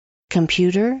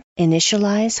Computer,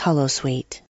 initialize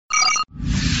holosuite.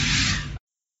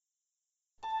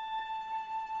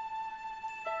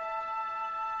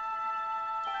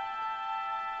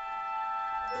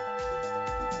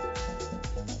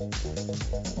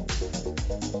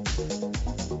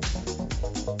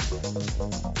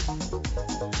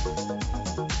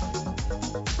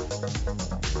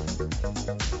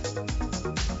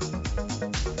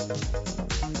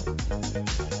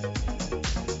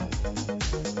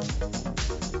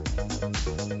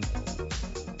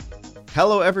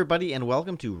 Hello, everybody, and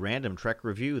welcome to Random Trek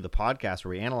Review, the podcast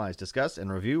where we analyze, discuss,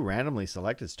 and review randomly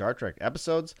selected Star Trek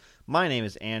episodes. My name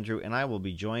is Andrew, and I will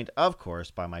be joined, of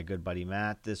course, by my good buddy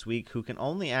Matt this week, who can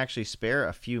only actually spare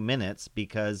a few minutes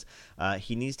because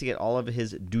he needs to get all of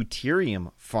his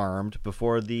deuterium farmed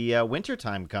before the winter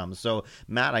time comes. So,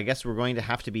 Matt, I guess we're going to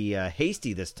have to be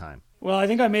hasty this time. Well, I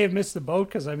think I may have missed the boat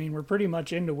because, I mean, we're pretty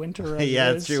much into winter.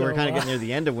 Yeah, it's true. So, we're kind of getting near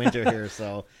the end of winter here,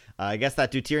 so I guess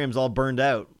that deuterium's all burned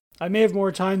out. I may have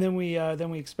more time than we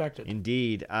expected.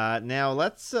 Indeed. Now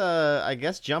let's, I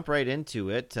guess, jump right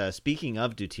into it. Speaking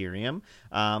of deuterium,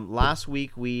 last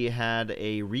week we had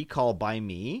a recall by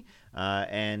me.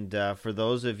 And for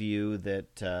those of you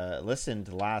that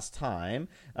listened last time,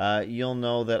 you'll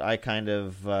know that I kind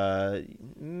of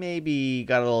maybe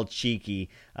got a little cheeky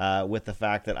with the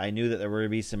fact that I knew that there were going to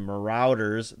be some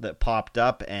Marauders that popped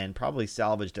up and probably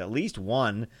salvaged at least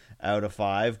 1 out of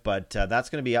 5, but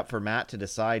that's going to be up for Matt to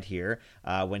decide here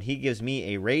when he gives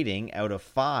me a rating out of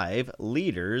 5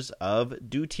 liters of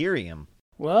deuterium.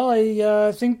 Well,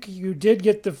 I think you did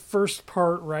get the first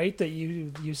part right, that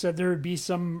you said there would be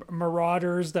some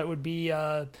Marauders that would be,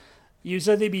 you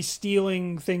said they'd be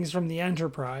stealing things from the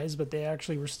Enterprise, but they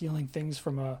actually were stealing things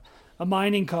from a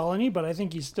mining colony, but I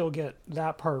think you still get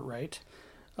that part right.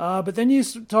 But then you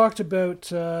talked about,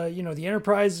 the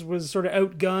Enterprise was sort of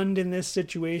outgunned in this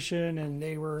situation, and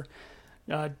they were,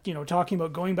 talking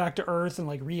about going back to Earth and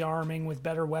like rearming with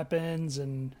better weapons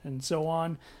and so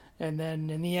on. And then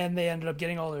in the end, they ended up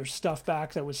getting all their stuff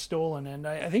back that was stolen. And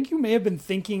I think you may have been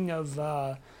thinking of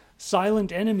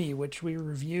Silent Enemy, which we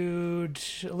reviewed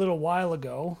a little while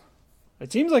ago.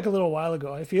 It seems like a little while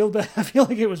ago. I feel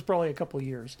like it was probably a couple of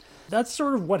years. That's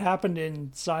sort of what happened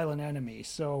in Silent Enemy.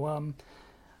 So,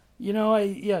 you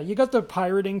got the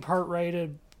pirating part right,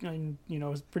 and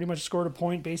pretty much scored a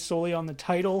point based solely on the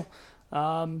title.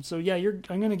 I'm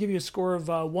going to give you a score of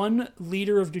 1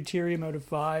 liter of deuterium out of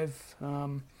 5.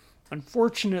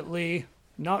 Unfortunately,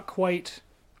 not quite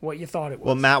what you thought it was.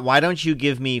 Well, Matt, why don't you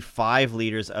give me 5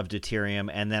 liters of deuterium,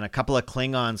 and then a couple of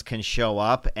Klingons can show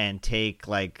up and take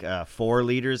like 4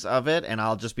 liters of it, and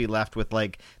I'll just be left with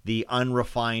like the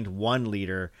unrefined 1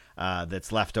 liter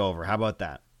that's left over. How about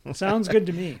that? Sounds good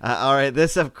to me. All right.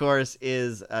 This, of course,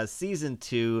 is Season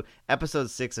 2, Episode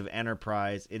 6 of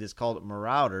Enterprise. It is called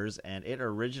Marauders, and it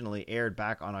originally aired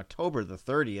back on October the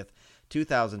 30th,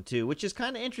 2002, which is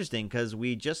kind of interesting because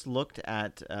we just looked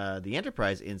at the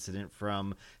Enterprise incident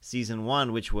from Season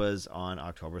 1, which was on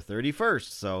October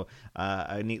 31st. So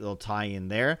a neat little tie-in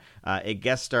there. It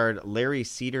guest starred Larry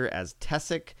Cedar as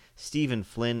Tessic, Stephen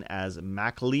Flynn as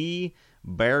Maclee,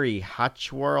 Barry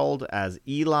Hatchworld as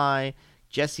Eli,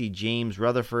 Jesse James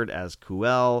Rutherford as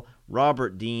Kuel,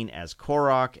 Robert Dean as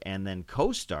Korok, and then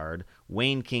co-starred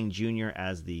Wayne King Jr.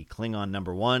 as the Klingon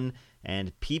number 1,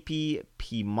 and Pipi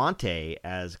Piemonte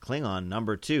as Klingon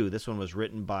number 2. This one was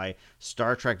written by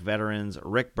Star Trek veterans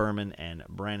Rick Berman and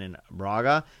Brannon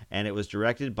Braga, and it was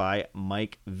directed by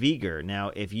Mike Vieger.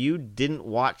 Now, if you didn't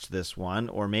watch this one,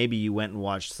 or maybe you went and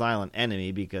watched Silent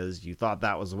Enemy because you thought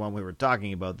that was the one we were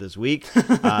talking about this week,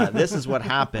 this is what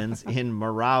happens in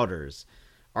Marauders.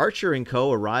 Archer and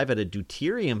co. arrive at a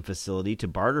deuterium facility to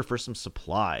barter for some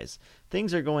supplies.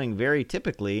 Things are going very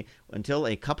typically until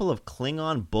a couple of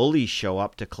Klingon bullies show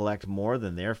up to collect more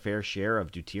than their fair share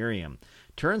of deuterium.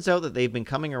 Turns out that they've been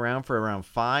coming around for around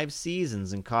 5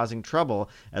 seasons and causing trouble,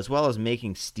 as well as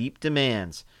making steep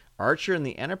demands. Archer and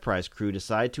the Enterprise crew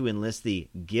decide to enlist the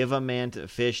give a man to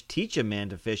fish, teach a man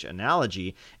to fish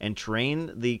analogy and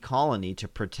train the colony to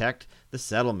protect the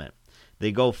settlement.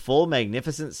 They go full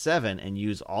Magnificent Seven and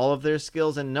use all of their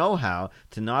skills and know-how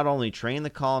to not only train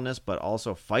the colonists but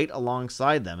also fight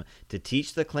alongside them to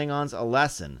teach the Klingons a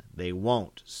lesson they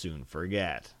won't soon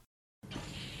forget.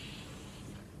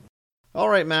 All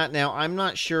right, Matt, now I'm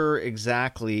not sure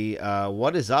exactly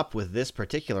what is up with this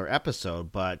particular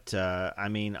episode, but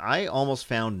I almost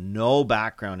found no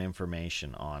background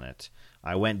information on it.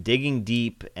 I went digging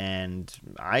deep, and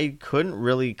I couldn't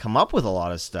really come up with a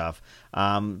lot of stuff.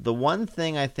 The one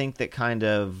thing I think that kind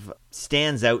of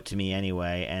stands out to me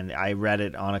anyway, and I read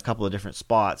it on a couple of different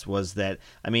spots, was that,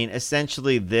 I mean,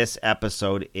 essentially this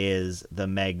episode is the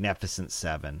Magnificent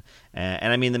Seven.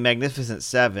 And I mean, the Magnificent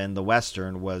Seven, the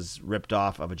Western, was ripped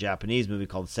off of a Japanese movie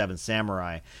called Seven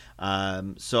Samurai.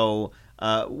 So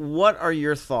what are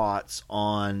your thoughts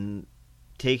on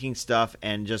taking stuff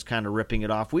and just kind of ripping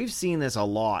it off? We've seen this a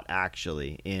lot,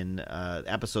 actually, in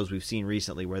episodes we've seen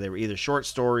recently where they were either short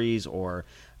stories or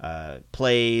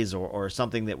plays or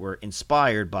something that were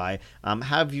inspired by.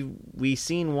 We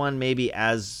seen one maybe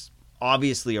as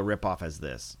obviously a ripoff as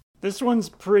this? This one's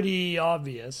pretty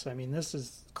obvious. I mean, this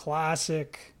is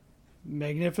classic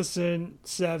Magnificent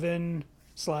Seven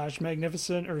 /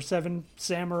 Magnificent or Seven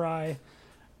Samurai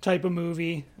type of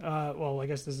movie. Well, I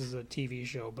guess this is a TV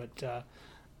show, but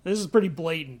this is pretty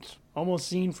blatant, almost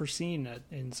scene for scene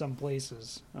in some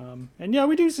places. And yeah,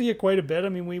 we do see it quite a bit. I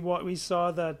mean, we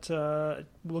saw that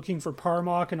Looking for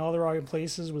Parmok in All the Wrong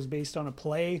Places was based on a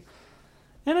play.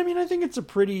 And I mean, I think it's a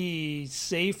pretty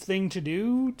safe thing to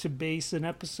do, to base an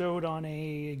episode on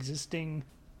a existing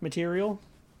material,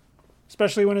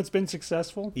 especially when it's been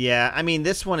successful. Yeah, I mean,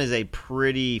 this one is a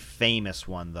pretty famous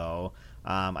one, though.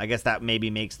 I guess that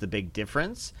maybe makes the big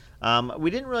difference.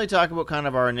 We didn't really talk about kind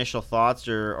of our initial thoughts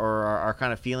or our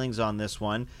kind of feelings on this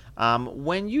one.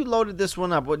 When you loaded this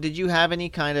one up, did you have any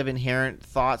kind of inherent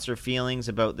thoughts or feelings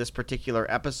about this particular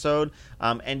episode?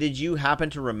 And did you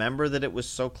happen to remember that it was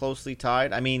so closely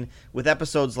tied? I mean, with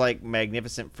episodes like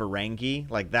Magnificent Ferengi,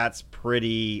 like that's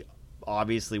pretty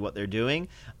obviously what they're doing.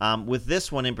 With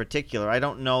this one in particular, I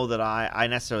don't know that I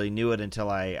necessarily knew it until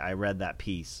I read that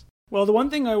piece. Well, the one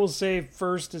thing I will say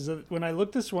first is that when I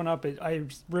looked this one up, I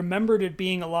remembered it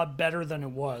being a lot better than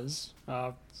it was,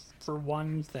 for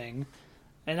one thing.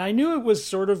 And I knew it was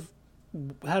sort of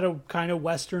had a kind of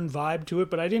Western vibe to it,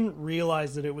 but I didn't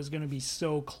realize that it was going to be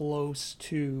so close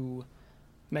to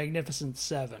Magnificent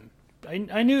Seven.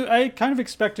 I kind of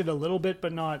expected a little bit,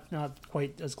 but not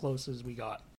quite as close as we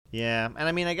got. Yeah, and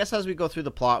I mean, I guess as we go through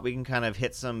the plot, we can kind of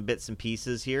hit some bits and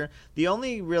pieces here. The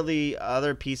only really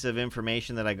other piece of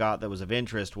information that I got that was of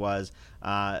interest was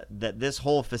that this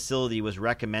whole facility was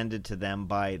recommended to them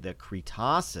by the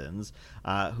Cretaceans,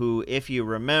 who, if you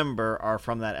remember, are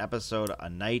from that episode A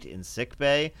Night in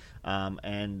Sickbay.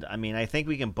 And I mean, I think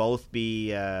we can both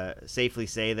be safely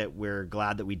say that we're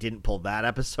glad that we didn't pull that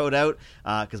episode out,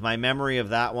 because my memory of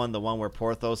that one, the one where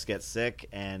Porthos gets sick,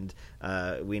 and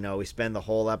we spend the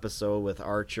whole episode with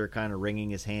Archer kind of wringing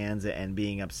his hands and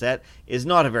being upset, is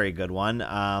not a very good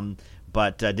one.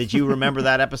 But did you remember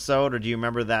that episode, or do you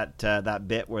remember that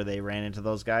bit where they ran into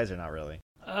those guys, or not really?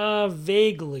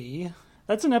 Vaguely.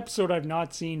 That's an episode I've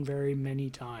not seen very many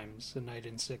times, A Night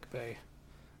in Sickbay.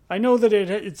 I know that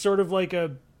it's sort of like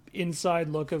a inside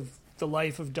look of the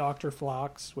life of Dr.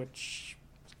 Phlox, which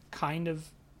is kind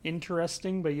of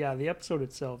interesting, but yeah, the episode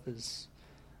itself is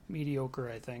mediocre,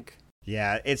 I think.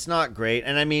 Yeah, it's not great.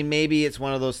 And I mean, maybe it's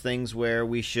one of those things where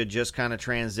we should just kind of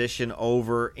transition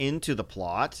over into the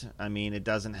plot. I mean, it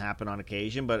doesn't happen on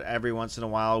occasion, but every once in a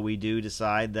while we do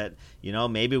decide that,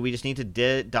 maybe we just need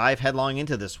to dive headlong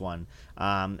into this one.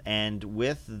 And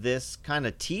with this kind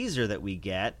of teaser that we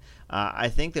get, I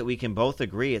think that we can both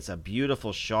agree it's a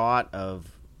beautiful shot of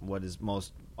what is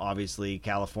most obviously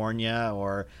California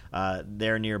or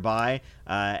there nearby.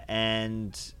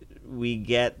 And we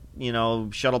get,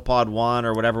 Shuttle Pod 1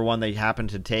 or whatever one they happen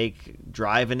to take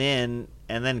driving in,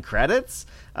 and then credits.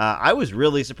 I was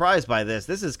really surprised by this.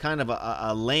 This is kind of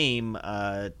a lame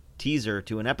teaser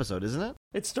to an episode, isn't it?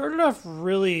 It started off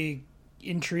really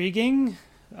intriguing,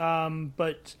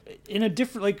 but in a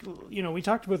different, we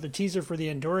talked about the teaser for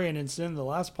the Andorian incident in the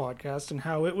last podcast and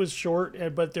how it was short,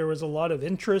 but there was a lot of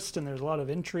interest and there's a lot of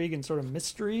intrigue and sort of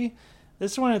mystery.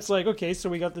 This one, it's like, okay, so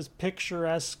we got this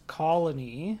picturesque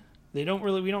colony. We don't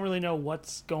really know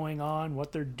what's going on,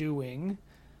 what they're doing.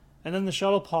 And then the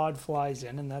shuttle pod flies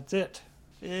in, and that's it.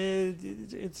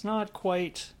 It's not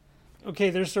quite...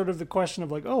 Okay, there's sort of the question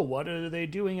of like, oh, what are they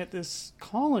doing at this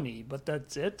colony? But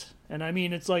that's it. And I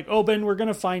mean, it's like, oh, Ben, we're going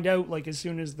to find out like as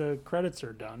soon as the credits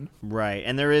are done. Right,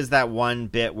 and there is that one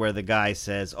bit where the guy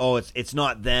says, oh, it's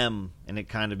not them, and it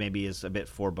kind of maybe is a bit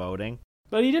foreboding.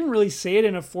 But he didn't really say it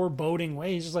in a foreboding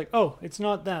way. He's just like, oh, it's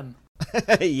not them.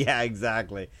 Yeah,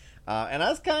 exactly. And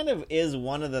that's kind of is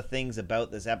one of the things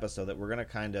about this episode that we're going to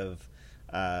kind of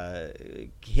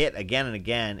hit again and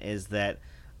again, is that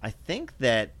I think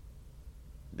that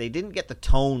they didn't get the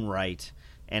tone right.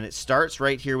 and it starts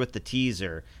right here with the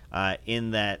teaser,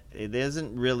 in that it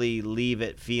doesn't really leave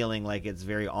it feeling like it's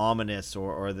very ominous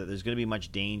or that there's going to be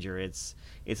much danger. It's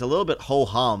a little bit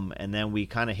ho-hum, and then we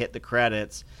kind of hit the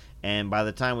credits, and by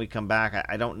the time we come back,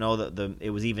 I don't know that it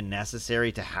was even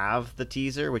necessary to have the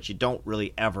teaser, which you don't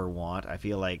really ever want. I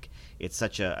feel like it's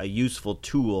such a useful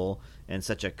tool and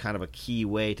such a kind of a key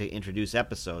way to introduce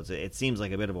episodes. It seems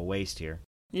like a bit of a waste here.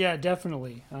 Yeah,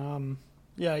 definitely.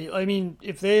 Yeah, I mean,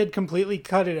 if they had completely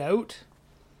cut it out,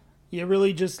 you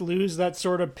really just lose that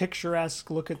sort of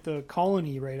picturesque look at the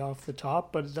colony right off the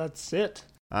top, but that's it.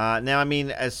 Now, I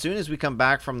mean, as soon as we come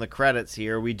back from the credits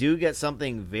here, we do get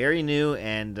something very new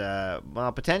and,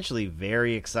 potentially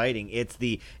very exciting. It's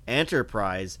the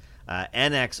Enterprise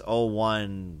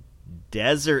NX-01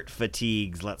 Desert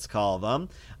Fatigues, let's call them.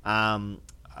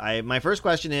 My first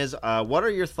question is, what are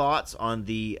your thoughts on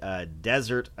the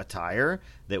desert attire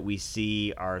that we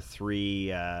see our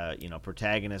three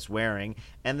protagonists wearing?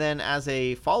 And then as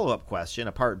a follow-up question,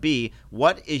 a part B,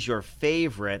 what is your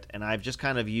favorite, and I've just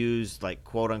kind of used like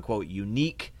quote-unquote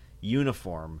unique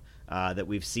uniform that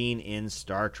we've seen in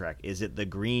Star Trek? Is it the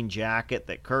green jacket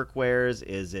that Kirk wears?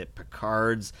 Is it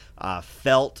Picard's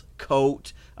felt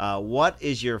coat? What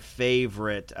is your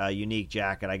favorite unique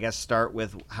jacket? I guess start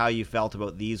with how you felt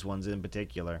about these ones in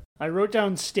particular. I wrote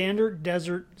down standard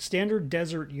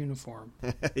desert uniform.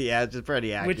 Yeah, it's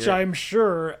pretty accurate. Which I'm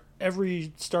sure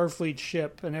every Starfleet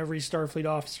ship and every Starfleet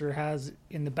officer has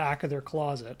in the back of their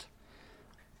closet,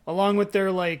 along with their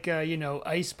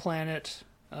ice planet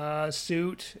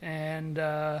suit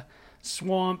and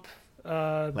swamp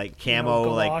like camo,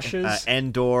 galoshes. Like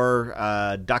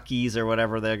Endor duckies or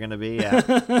whatever they're going to be.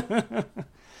 Yeah.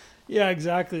 Yeah,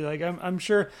 exactly. Like I'm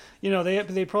sure,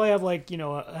 they probably have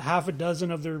a half a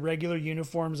dozen of their regular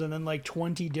uniforms and then like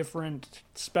 20 different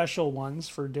special ones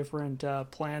for different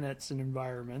planets and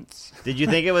environments. Did you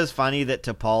think it was funny that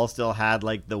T'Pol still had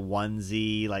like the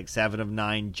onesie, like 7 of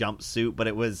 9 jumpsuit, but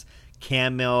it was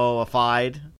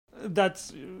camo-ified?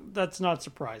 That's not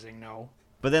surprising, no.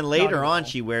 But then later on,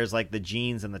 she wears like the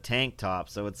jeans and the tank top,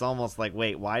 so it's almost like,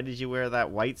 wait, why did you wear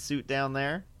that white suit down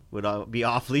there? Would be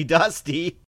awfully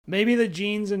dusty. Maybe the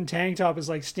jeans and tank top is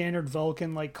like standard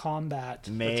Vulcan, like combat.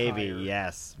 Maybe, attire.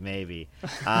 yes, maybe.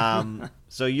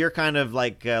 So you're kind of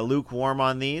like lukewarm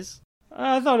on these?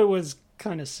 I thought it was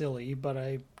kind of silly, but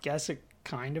I guess it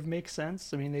kind of makes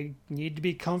sense. I mean, they need to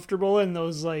be comfortable in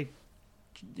those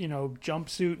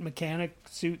jumpsuit, mechanic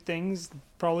suit things.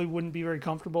 Probably wouldn't be very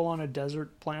comfortable on a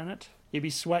desert planet. You'd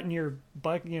be sweating your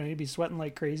butt, you'd be sweating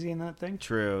like crazy in that thing.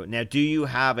 True. Now, do you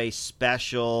have a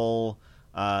special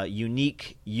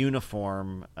unique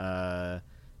uniform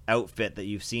outfit that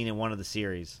you've seen in one of the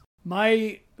series?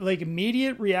 My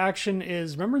immediate reaction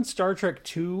is, remember in Star Trek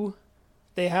 2,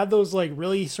 they had those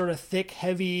really sort of thick,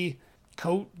 heavy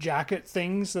coat jacket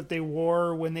things that they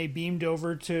wore when they beamed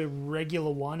over to Regula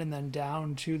 1 and then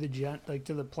down to the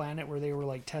to the planet where they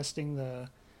were testing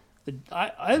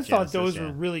I thought those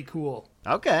were really cool.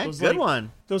 Okay, those, good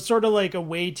one. Those sort of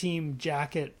away team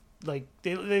jacket,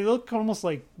 they look almost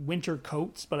like winter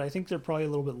coats, but I think they're probably a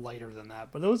little bit lighter than that.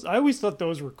 But I always thought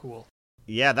those were cool.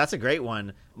 Yeah, that's a great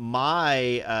one.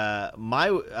 My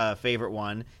favorite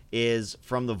one is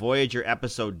from the Voyager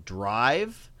episode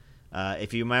Drive.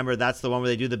 If you remember, that's the one where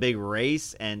they do the big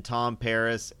race, and Tom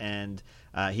Paris, and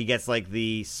he gets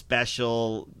the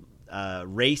special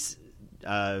race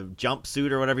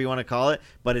jumpsuit or whatever you want to call it,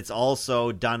 but it's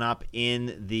also done up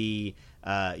in the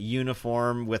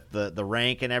uniform with the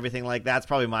rank and everything like that. That's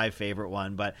probably my favorite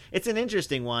one, but it's an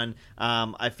interesting one.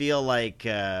 I feel like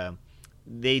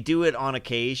they do it on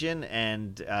occasion,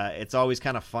 and it's always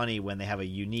kind of funny when they have a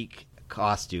unique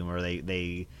costume or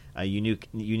they a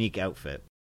unique outfit.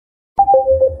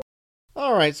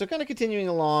 All right, so kind of continuing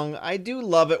along, I do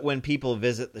love it when people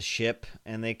visit the ship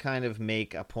and they kind of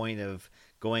make a point of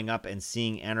going up and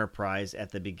seeing Enterprise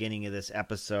at the beginning of this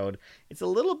episode. It's a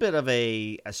little bit of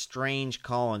a strange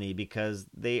colony because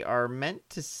they are meant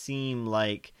to seem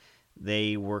like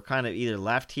they were kind of either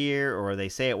left here, or they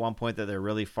say at one point that they're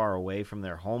really far away from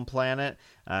their home planet.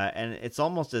 And it's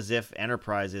almost as if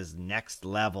Enterprise is next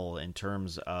level in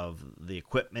terms of the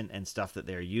equipment and stuff that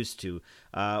they're used to.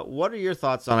 What are your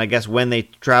thoughts on, I guess, when they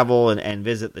travel and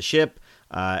visit the ship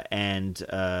and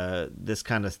this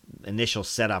kind of initial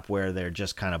setup where they're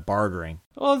just kind of bartering?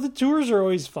 Well, the tours are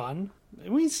always fun.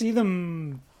 We see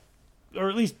them, or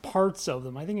at least parts of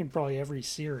them, I think in probably every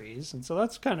series. And so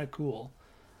that's kind of cool.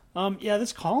 Yeah,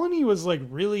 this colony was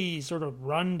really sort of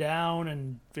run down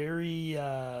and very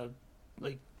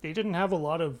they didn't have a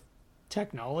lot of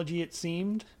technology, it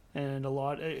seemed, and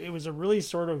it was a really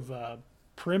sort of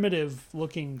primitive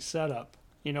looking setup.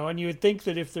 You know, and you would think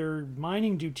that if they're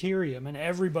mining deuterium and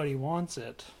everybody wants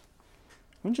it,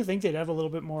 wouldn't you think they'd have a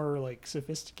little bit more like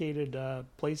sophisticated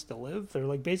place to live? They're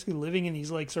like basically living in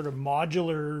these like sort of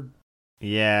modular.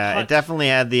 Yeah, Hut. it definitely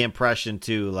had the impression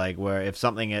too, like where if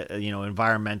something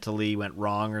environmentally went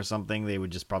wrong or something, they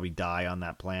would just probably die on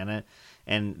that planet.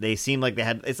 And they seemed like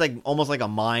it's like almost like a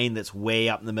mine that's way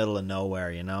up in the middle of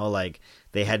nowhere, like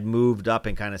they had moved up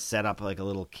and kind of set up like a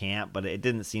little camp, but it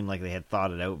didn't seem like they had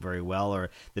thought it out very well or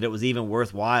that it was even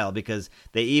worthwhile, because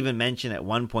they even mentioned at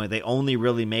one point they only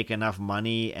really make enough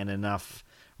money and enough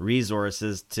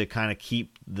resources to kind of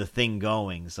keep the thing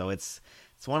going. So it's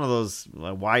one of those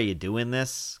why are you doing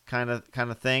this kind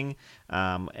of thing,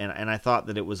 and I thought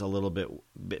that it was a little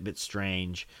bit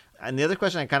strange. And the other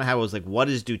question I kind of had was like, what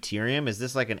is deuterium? Is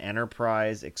this like an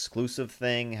Enterprise exclusive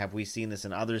thing? Have we seen this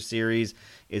in other series?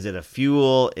 Is it a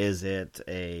fuel? Is it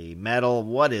a metal?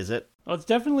 What is it? Well, it's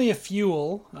definitely a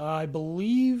fuel, I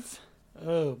believe.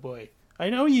 Oh boy, I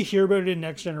know you hear about it in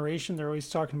Next Generation. They're always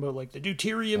talking about like the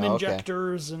deuterium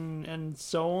injectors and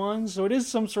so on. So it is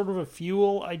some sort of a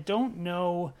fuel. I don't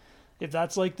know if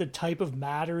that's like the type of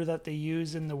matter that they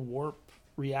use in the warp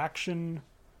reaction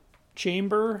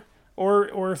chamber,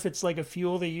 or if it's like a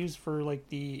fuel they use for like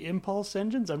the impulse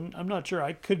engines. I'm not sure.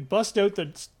 I could bust out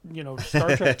the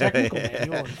Star Trek technical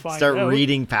manual and find Start out.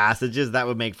 reading passages. That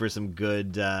would make for some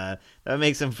good.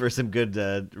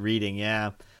 Reading.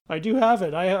 Yeah. I do have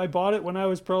it. I bought it when I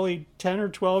was probably 10 or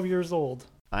 12 years old.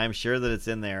 I'm sure that it's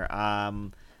in there.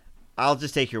 I'll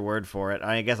just take your word for it.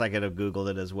 I guess I could have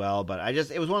Googled it as well, but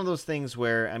it was one of those things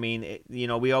where, I mean,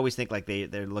 we always think like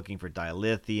they're looking for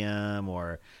dilithium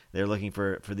or they're looking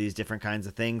for these different kinds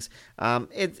of things.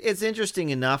 It's interesting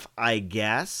enough, I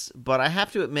guess, but I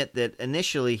have to admit that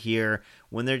initially here,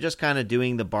 when they're just kind of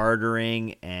doing the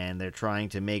bartering and they're trying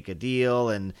to make a deal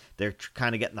and they're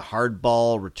kind of getting the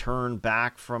hardball return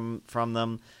back from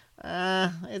them,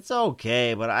 it's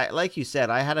okay, but like you said,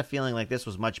 I had a feeling like this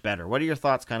was much better. What are your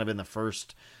thoughts kind of in the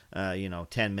first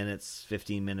 10 minutes,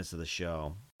 15 minutes of the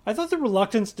show? I thought the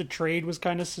reluctance to trade was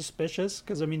kind of suspicious,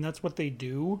 because I mean that's what they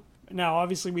do. Now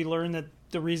obviously we learned that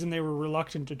the reason they were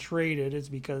reluctant to trade it is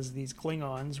because these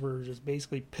Klingons were just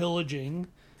basically pillaging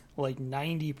like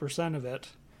 90% of it.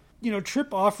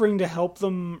 Trip offering to help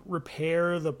them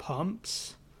repair the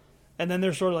pumps. And then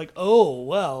they're sort of like, oh,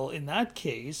 well, in that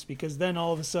case, because then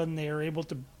all of a sudden they are able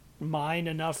to mine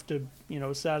enough to,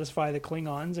 satisfy the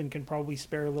Klingons and can probably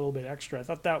spare a little bit extra. I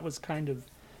thought that was kind of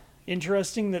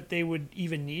interesting that they would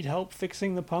even need help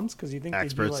fixing the pumps, because you think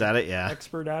experts they'd be, at it, yeah,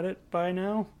 expert at it by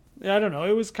now. I don't know.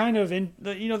 It was kind of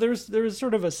there was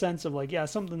sort of a sense of like, yeah,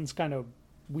 something's kind of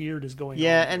weird is going on.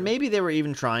 Yeah, and maybe they were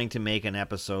even trying to make an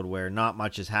episode where not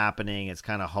much is happening. It's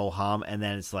kind of ho-hum, and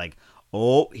then it's like,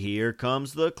 oh, here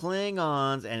comes the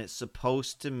Klingons, and it's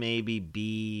supposed to maybe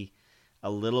be a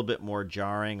little bit more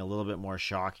jarring, a little bit more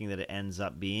shocking that it ends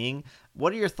up being.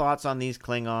 What are your thoughts on these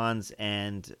Klingons?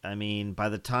 And, I mean, by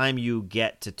the time you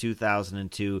get to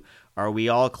 2002, are we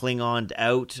all Klingoned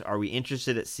out? Are we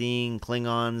interested in seeing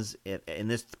Klingons in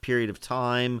this period of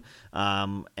time?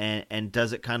 And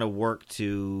does it kind of work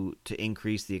to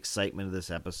increase the excitement of this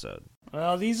episode?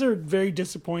 Well, these are very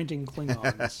disappointing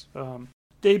Klingons.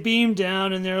 They beam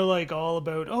down and they're like all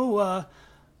about,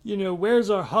 where's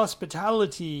our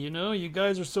hospitality? You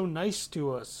guys are so nice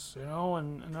to us,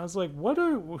 and I was like,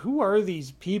 who are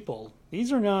these people?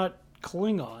 These are not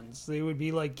Klingons. They would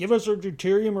be like, give us our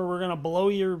deuterium or we're going to blow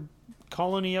your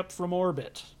colony up from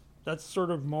orbit. That's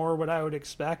sort of more what I would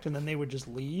expect, and then they would just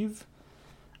leave.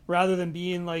 Rather than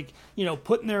being like,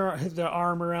 putting their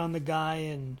arm around the guy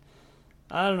and,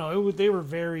 I don't know. They were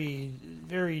very,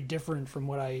 very different from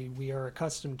what we are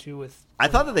accustomed to with. I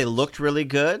thought that they looked really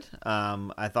good.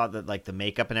 I thought that like the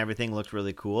makeup and everything looked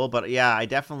really cool. But yeah,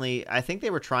 I think they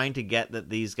were trying to get that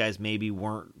these guys maybe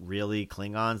weren't really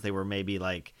Klingons. They were maybe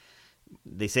like,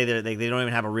 they say they don't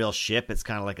even have a real ship. It's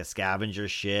kind of like a scavenger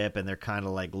ship, and they're kind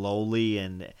of like lowly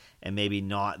and maybe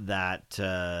not that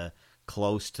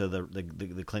close to the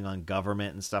Klingon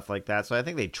government and stuff like that. So I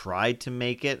think they tried to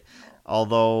make it.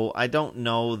 Although I don't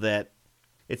know that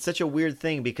it's such a weird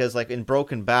thing, because like in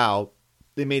Broken Bow,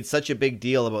 they made such a big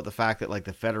deal about the fact that like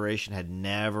the Federation had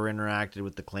never interacted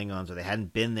with the Klingons, or they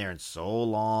hadn't been there in so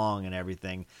long and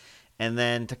everything. And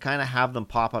then to kind of have them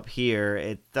pop up here,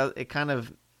 it kind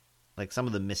of like some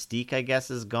of the mystique, I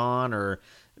guess, is gone, or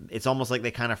it's almost like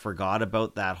they kind of forgot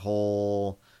about that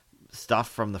whole stuff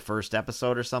from the first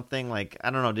episode or something. Like, I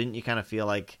don't know, didn't you kind of feel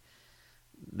like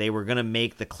they were going to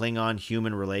make the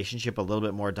Klingon-human relationship a little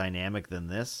bit more dynamic than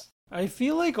this? I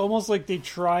feel like almost like they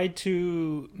tried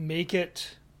to make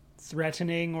it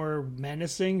threatening or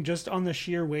menacing just on the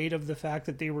sheer weight of the fact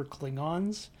that they were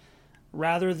Klingons,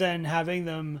 rather than having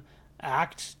them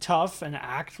act tough and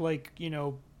act like,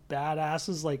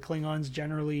 badasses like Klingons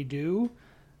generally do.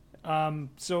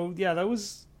 So yeah, that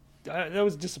was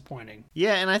disappointing.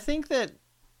 Yeah, and I think that,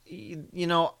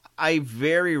 I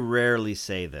very rarely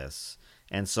say this,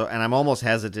 and I'm almost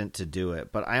hesitant to do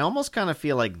it, but I almost kind of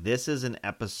feel like this is an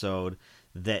episode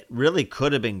that really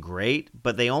could have been great,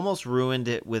 but they almost ruined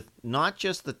it with not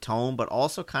just the tone, but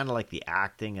also kind of like the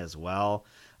acting as well.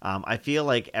 I feel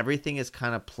like everything is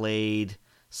kind of played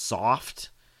soft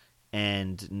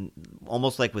and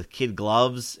almost like with kid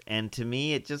gloves, and to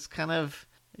me, it just kind of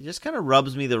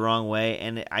rubs me the wrong way,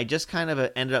 and I just kind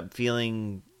of ended up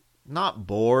feeling not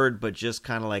bored, but just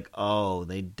kind of like, oh,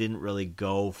 they didn't really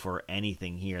go for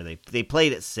anything here. They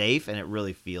played it safe, and it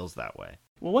really feels that way.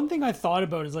 Well, one thing I thought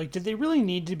about is, did they really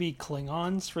need to be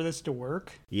Klingons for this to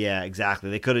work? Yeah, exactly.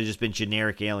 They could have just been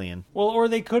generic alien. Well, or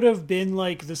they could have been,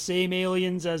 the same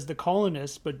aliens as the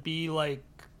colonists, but be, the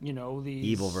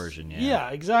evil version, yeah. Yeah,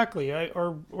 exactly.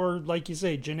 Or like you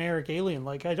say, generic alien.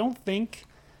 I don't think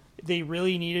they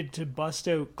really needed to bust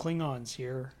out Klingons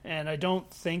here, and I don't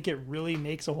think it really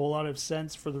makes a whole lot of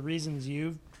sense for the reasons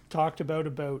you've talked about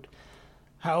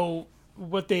how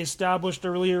what they established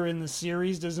earlier in the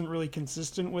series isn't really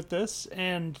consistent with this,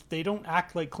 and they don't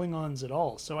act like Klingons at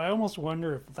all. So I almost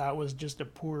wonder if that was just a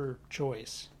poor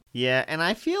choice. Yeah, and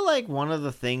I feel like one of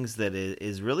the things that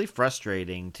is really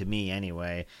frustrating to me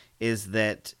anyway is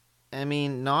that,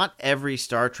 not every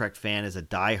Star Trek fan is a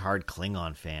diehard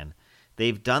Klingon fan.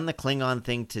 They've done the Klingon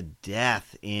thing to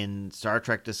death in Star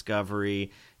Trek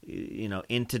Discovery,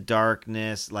 Into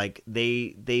Darkness.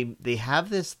 They have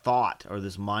this thought or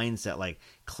this mindset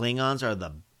Klingons are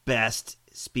the best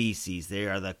species. They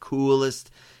are the coolest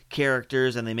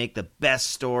characters and they make the best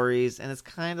stories. And it's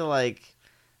kind of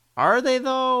are they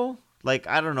though?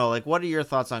 I don't know. What are your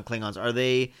thoughts on Klingons? Are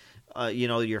they,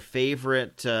 your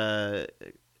favorite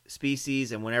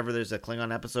species, and whenever there's a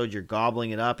Klingon episode you're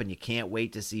gobbling it up and you can't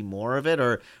wait to see more of it,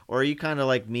 or are you kind of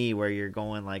like me where you're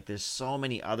going there's so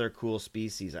many other cool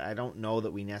species, I don't know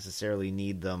that we necessarily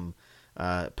need them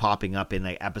popping up in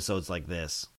episodes like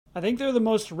this? I think they're the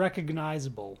most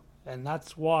recognizable, and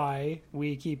that's why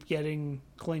we keep getting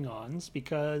Klingons,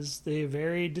 because they're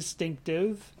very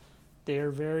distinctive.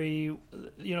 They're very,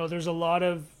 there's a lot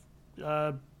of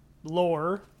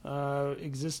lore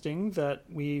existing that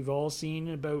we've all seen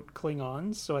about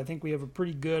Klingons, so I think we have a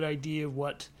pretty good idea of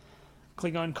what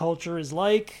Klingon culture is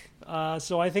like.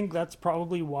 So I think that's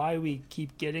probably why we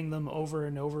keep getting them over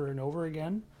and over and over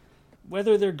again.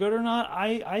 Whether they're good or not,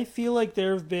 I feel like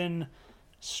there have been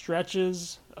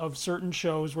stretches of certain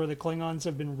shows where the Klingons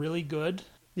have been really good.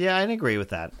 Yeah, I'd agree with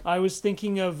that. I was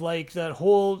thinking of that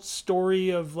whole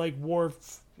story of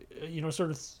Worf,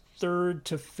 sort of third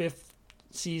to fifth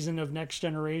season of Next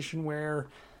Generation, where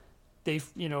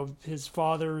his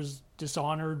father's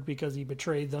dishonored because he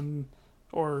betrayed them,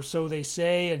 or so they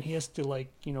say, and he has to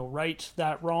right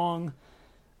that wrong.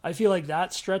 I feel like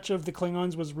that stretch of the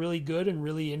Klingons was really good and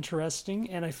really interesting,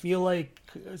 and I feel like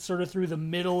sort of through the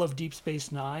middle of Deep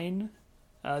Space Nine,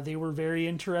 they were very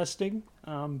interesting.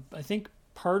 I think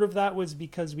part of that was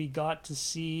because we got to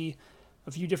see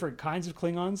a few different kinds of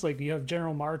Klingons. You have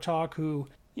General Martok, who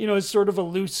is sort of a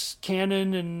loose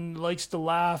cannon and likes to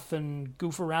laugh and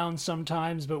goof around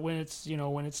sometimes, but when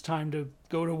it's time to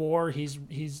go to war, he's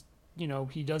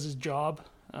he does his job.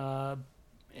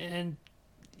 And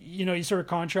you sort of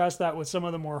contrast that with some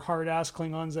of the more hard-ass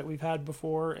Klingons that we've had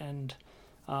before, and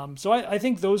so I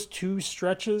think those two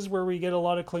stretches where we get a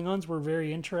lot of Klingons were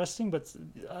very interesting, but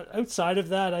outside of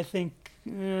that, I think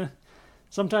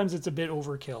sometimes it's a bit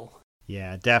overkill.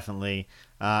 Yeah, definitely.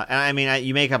 And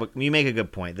you make a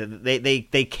good point.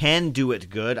 They can do it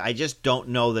good. I just don't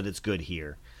know that it's good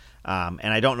here.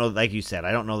 And I don't know, like you said,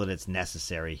 I don't know that it's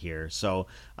necessary here. So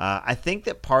I think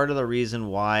that part of the reason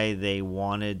why they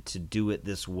wanted to do it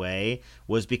this way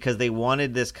was because they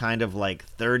wanted this kind of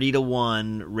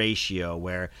 30-to-1 ratio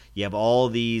where you have all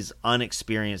these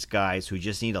unexperienced guys who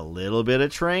just need a little bit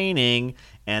of training,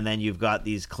 and then you've got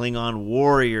these Klingon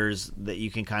warriors that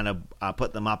you can kind of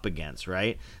put them up against,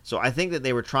 right? So I think that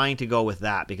they were trying to go with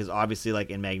that, because obviously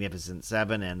in Magnificent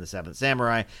Seven and the Seventh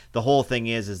Samurai, the whole thing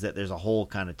is that there's a whole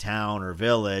kind of town or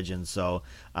village, and so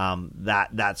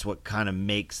that's what kind of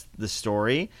makes the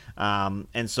story.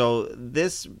 And so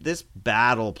this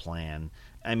battle plan,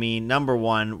 number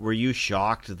one, were you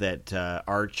shocked that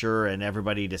Archer and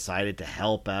everybody decided to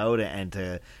help out and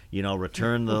to,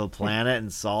 return the planet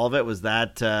and solve it? Was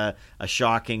that a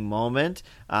shocking moment?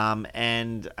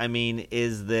 And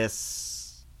is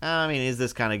this I mean, is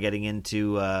this kind of getting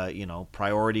into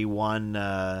priority one?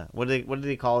 What did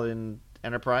they call it in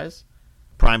Enterprise?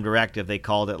 Prime Directive. They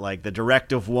called it like the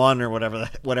Directive One or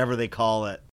whatever they call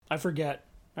it. I forget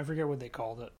what they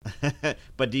called it.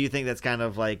 But do you think that's kind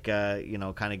of like kind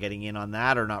of getting in on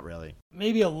that, or not really?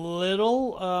 Maybe a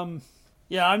little.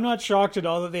 Yeah, I'm not shocked at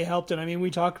all that they helped it. I mean,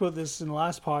 we talked about this in the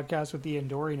last podcast with the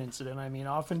Andorian incident. I mean,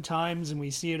 oftentimes, and we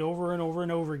see it over and over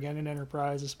and over again in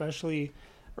Enterprise, especially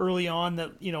early on,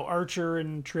 that, Archer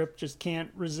and Trip just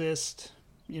can't resist,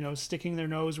 sticking their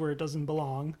nose where it doesn't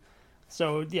belong.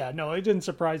 So, yeah, no, it didn't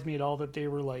surprise me at all that they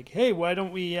were like, hey, why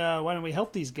don't we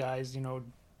help these guys,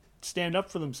 stand up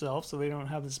for themselves so they don't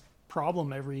have this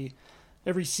problem every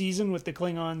season with the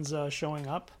Klingons showing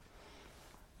up.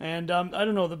 And I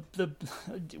don't know, the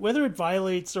whether it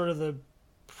violates sort of the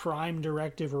Prime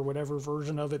Directive or whatever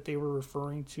version of it they were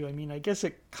referring to. I mean, I guess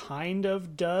it kind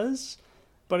of does,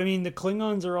 but I mean, the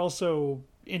Klingons are also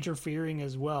interfering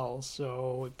as well,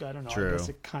 so I don't know. True. I guess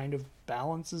it kind of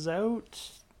balances out.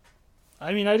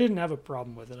 I mean, I didn't have a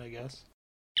problem with it, I guess.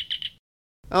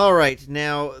 All right,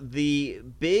 now the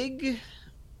big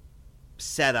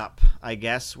setup, I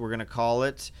guess we're going to call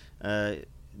it.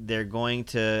 They're going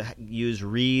to use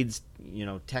Reed's,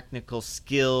 technical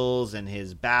skills and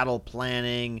his battle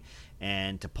planning,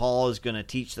 and T'Pol is going to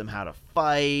teach them how to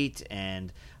fight,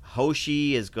 and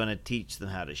Hoshi is going to teach them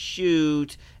how to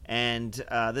shoot, and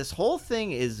this whole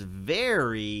thing is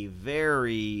very,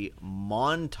 very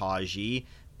montagey,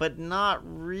 but not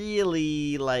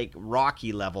really like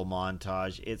Rocky level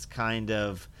montage. It's kind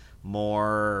of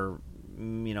more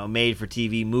made for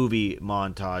TV movie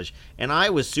montage, and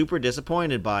I was super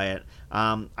disappointed by it.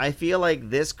 I feel like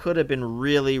this could have been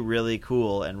really, really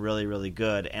cool and really, really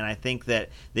good, and I think that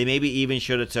they maybe even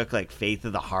should have took like Faith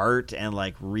of the Heart and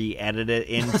like re-edited it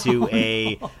into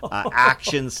a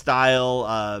action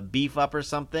style beef up or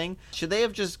something. Should they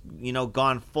have just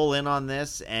gone full in on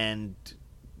this and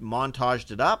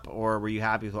montaged it up, or were you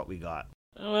happy with what we got?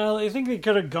 Well, I think they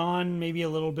could have gone maybe a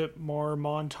little bit more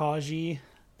montagey.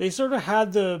 They sort of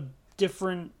had the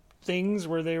different things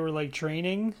where they were like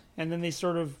training, and then they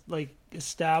sort of like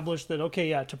established that, okay,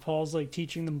 yeah, T'Pol's like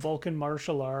teaching them Vulcan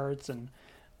martial arts, and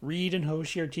Reed and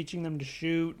Hoshi are teaching them to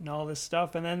shoot and all this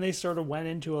stuff, and then they sort of went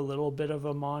into a little bit of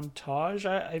a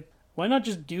montage. Why not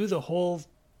just do that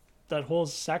whole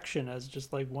section as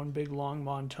just like one big long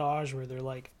montage where they're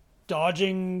like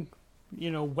dodging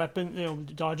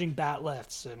dodging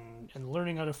batleths and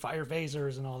learning how to fire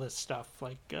phasers and all this stuff.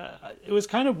 Like, it was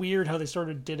kind of weird how they sort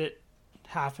of did it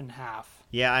half and half.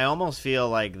 Yeah, I almost feel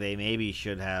like they maybe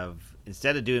should have,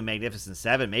 instead of doing Magnificent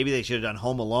Seven, maybe they should have done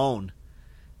Home Alone,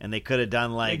 and they could have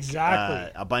done like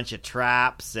exactly. A bunch of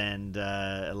traps and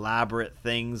elaborate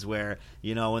things where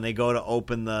when they go to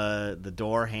open the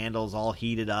door handles all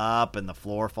heated up and the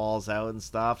floor falls out and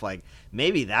stuff. Like,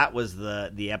 maybe that was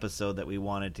the episode that we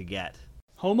wanted to get.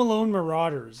 Home Alone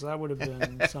Marauders, that would have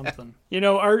been something.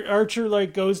 Archer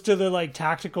like goes to the like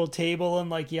tactical table,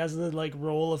 and like he has the like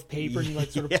roll of paper, and he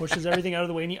like sort of pushes everything out of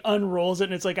the way, and he unrolls it,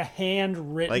 and it's like a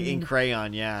handwritten, like in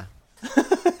crayon. Yeah.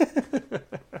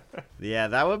 Yeah,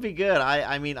 that would be good.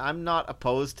 I mean, I'm not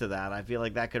opposed to that. I feel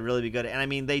like that could really be good. And I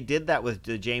mean, they did that with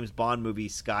the James Bond movie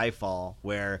Skyfall,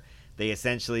 where they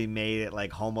essentially made it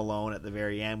like Home Alone at the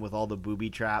very end with all the booby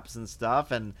traps and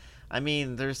stuff. And I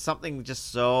mean, there's something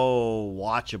just so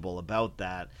watchable about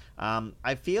that.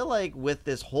 I feel like with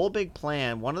this whole big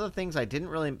plan, one of the things I didn't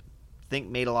really think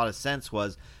made a lot of sense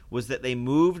was that they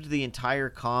moved the entire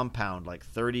compound like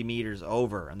 30 meters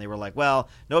over, and they were like, well,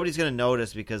 nobody's going to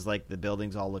notice because like the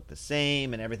buildings all look the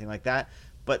same and everything like that.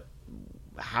 But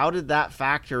how did that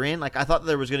factor in? Like, I thought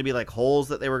there was going to be like holes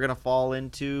that they were going to fall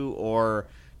into or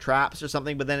traps or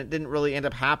something, but then it didn't really end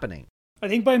up happening. I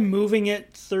think by moving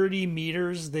it 30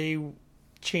 meters, they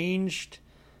changed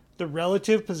the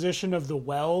relative position of the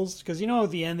wells, because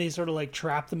at the end they sort of like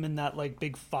trap them in that like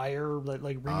big fire, like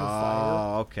ring of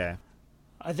fire. Oh, okay.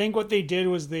 I think what they did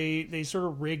was they sort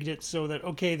of rigged it so that,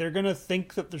 okay, they're going to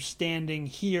think that they're standing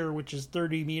here, which is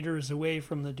 30 meters away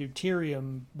from the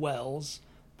deuterium wells,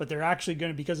 but they're actually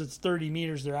going to, because it's 30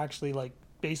 meters, they're actually like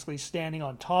basically standing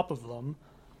on top of them,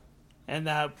 and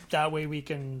that way we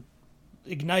can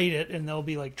ignite it and they'll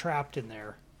be like trapped in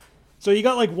there. So you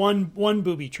got like one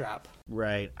booby trap.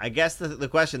 Right. I guess the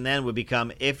question then would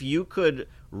become, if you could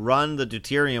run the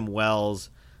deuterium wells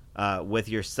with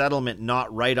your settlement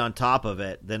not right on top of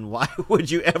it, then why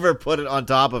would you ever put it on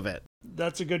top of it?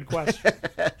 That's a good question.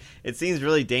 It seems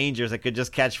really dangerous. It could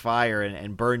just catch fire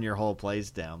and burn your whole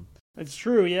place down. It's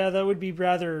true. Yeah, that would be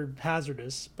rather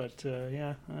hazardous. But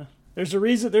yeah, there's a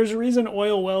reason. There's a reason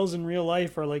oil wells in real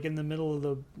life are like in the middle of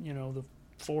the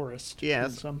forest.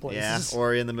 Yes, in some yeah, places.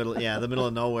 or in the middle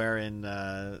of nowhere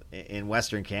in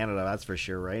Western Canada. That's for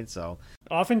sure, right? So,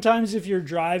 Oftentimes, if you're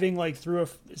driving like through a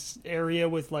area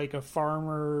with like a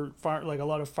like a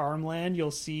lot of farmland,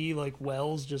 you'll see like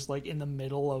wells just like in the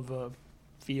middle of a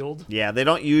field. yeah, they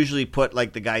don't usually put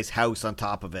like the guy's house on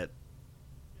top of it.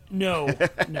 No,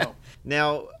 no.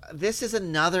 Now, this is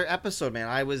another episode, man.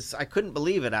 I couldn't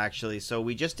believe it, actually. So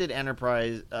we just did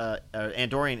Enterprise,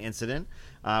 Andorian Incident.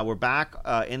 We're back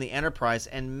in the Enterprise,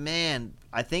 and man,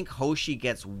 I think Hoshi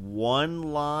gets one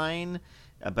line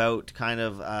about kind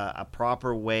of a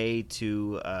proper way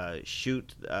to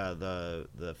shoot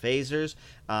the phasers.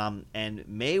 And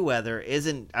Mayweather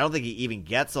isn't, I don't think he even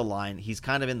gets a line. He's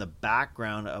kind of in the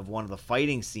background of one of the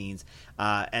fighting scenes.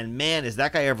 And man, is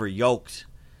that guy ever yoked?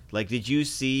 Like, did you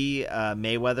see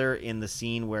Mayweather in the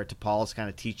scene where T'Pol's kind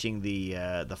of teaching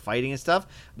the fighting and stuff?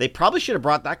 They probably should have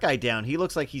brought that guy down. He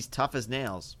looks like he's tough as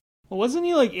nails. Well, wasn't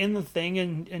he like in the thing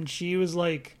and she was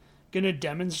like gonna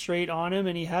demonstrate on him,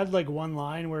 and he had like one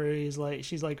line where she's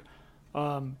like,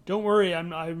 don't worry,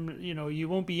 I'm you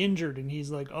won't be injured, and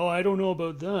he's like, oh, I don't know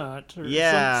about that, or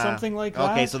something like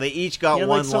that. Okay, so they each got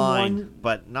one line,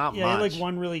 but not much. Yeah, like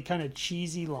one really kind of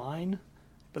cheesy line,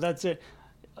 but that's it.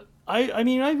 I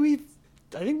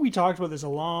think we talked about this a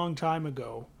long time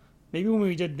ago, maybe when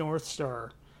we did North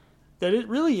Star, that it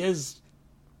really is,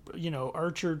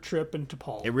 Archer, Trip, and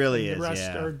T'Pol. It really is. The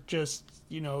rest are just,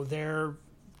 there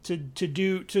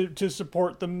to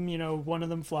support them. One of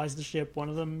them flies the ship, one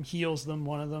of them heals them,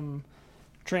 one of them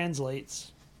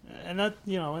translates, and that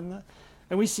and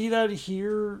we see that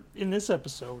here in this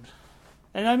episode.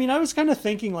 And I was kind of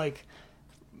thinking, like,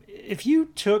 if you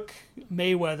took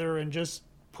Mayweather and just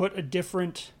put a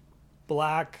different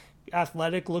black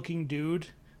athletic looking dude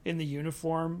in the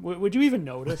uniform, would you even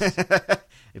notice?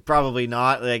 Probably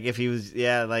not. Like, if he was,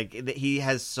 like, he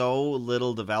has so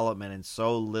little development and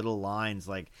so little lines.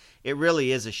 Like, it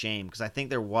really is a shame, because I think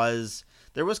there was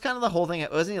kind of the whole thing.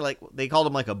 Wasn't he like, they called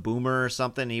him like a boomer or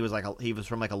something? He was he was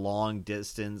from like a long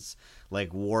distance,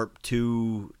 like warp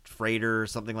 2 freighter or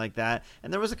something like that.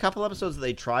 And there was a couple episodes that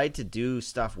they tried to do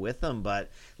stuff with him, but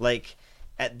like,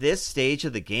 at this stage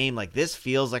of the game, like, this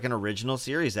feels like an original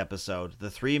series episode.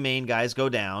 The 3 main guys go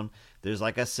down. There's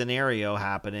like a scenario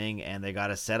happening, and they got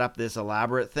to set up this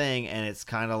elaborate thing, and it's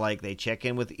kind of like they check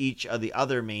in with each of the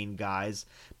other main guys,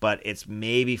 but it's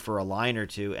maybe for a line or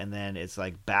two, and then it's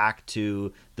like back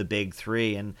to the big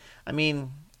 3. And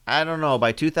I don't know.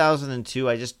 By 2002,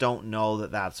 I just don't know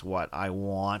that that's what I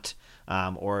want,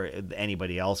 or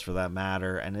anybody else for that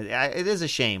matter. And it is a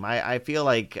shame. I feel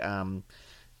like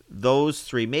those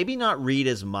 3, maybe not Reed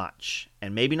as much,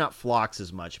 and maybe not Phlox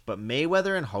as much, but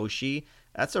Mayweather and Hoshi,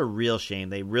 that's a real shame.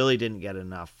 They really didn't get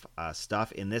enough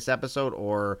stuff in this episode,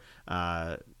 or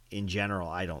in general,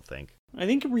 I don't think. I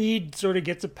think Reed sort of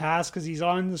gets a pass because he's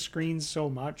on the screen so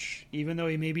much, even though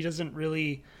he maybe there isn't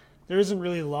really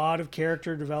a lot of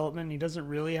character development. He doesn't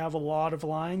really have a lot of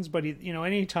lines, but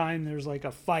anytime there's like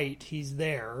a fight, he's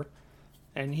there,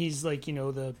 and he's like,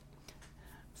 the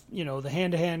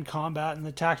hand-to-hand combat and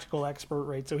the tactical expert,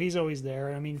 right? So he's always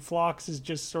there. Phlox is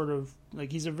just sort of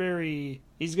like, he's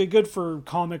good for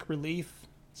comic relief,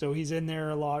 so he's in there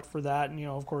a lot for that. And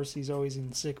of course, he's always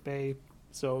in sick bay.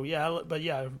 So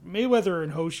Mayweather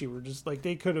and Hoshi were just like,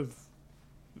 they could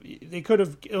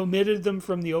have omitted them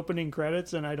from the opening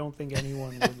credits, and I don't think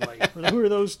anyone would like. Who are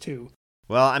those two?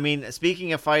 Well,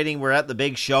 speaking of fighting, we're at the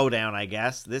big showdown, I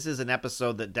guess. This is an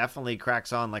episode that definitely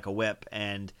cracks on like a whip,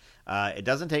 and it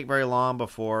doesn't take very long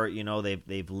before,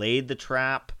 they've laid the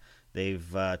trap,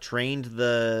 they've trained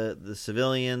the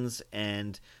civilians,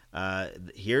 and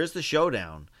here's the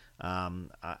showdown.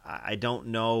 I don't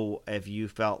know if you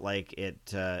felt like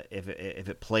if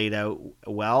it played out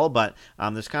well, but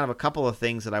there's kind of a couple of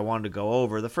things that I wanted to go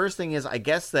over. The first thing is, I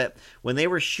guess that when they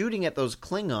were shooting at those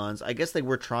Klingons, I guess they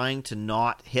were trying to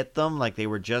not hit them, like they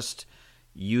were just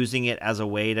using it as a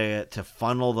way to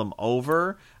funnel them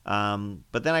over.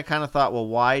 But then I kind of thought, well,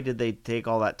 why did they take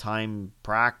all that time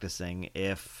practicing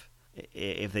if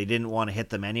they didn't want to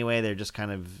hit them anyway? They're just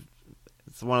kind of,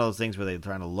 it's one of those things where they're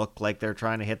trying to look like they're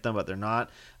trying to hit them, but they're not.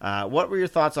 What were your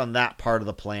thoughts on that part of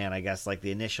the plan, I guess, like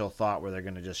the initial thought where they're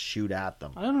going to just shoot at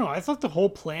them? I don't know. I thought the whole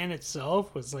plan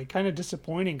itself was like kind of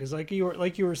disappointing, because like you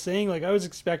were saying, like I was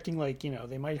expecting, like,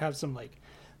 they might have some like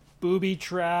booby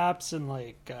traps, and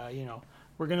like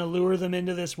we're going to lure them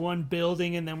into this one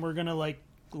building, and then we're going to like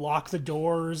lock the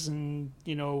doors and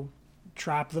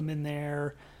trap them in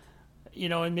there.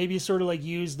 and maybe sort of like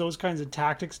use those kinds of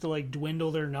tactics to like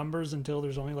dwindle their numbers until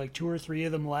there's only like 2 or 3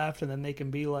 of them left, and then they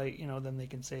can be like, then they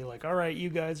can say like, all right, you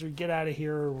guys are get out of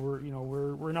here.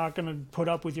 We're not going to put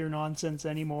up with your nonsense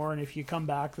anymore, and if you come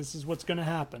back, this is what's going to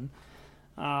happen.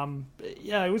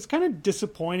 It was kind of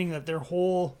disappointing that their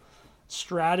whole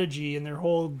strategy and their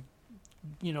whole,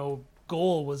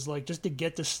 goal was like just to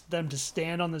get them to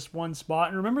stand on this one spot.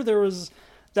 And remember, there was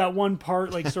that one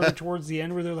part like sort of towards the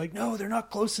end where they're like, no, they're not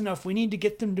close enough. We need to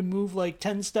get them to move like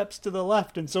 10 steps to the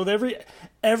left. And so the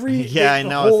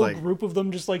whole group of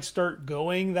them just like start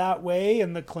going that way.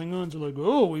 And the Klingons are like,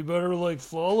 oh, we better like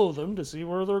follow them to see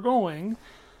where they're going.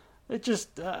 It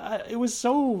just, it was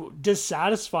so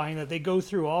dissatisfying that they go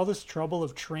through all this trouble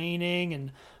of training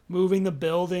and moving the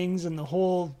buildings, and the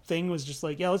whole thing was just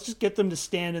like, yeah, let's just get them to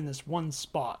stand in this one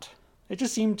spot. It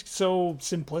just seemed so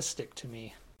simplistic to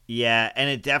me. Yeah, and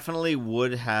it definitely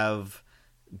would have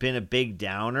been a big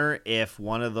downer if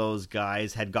one of those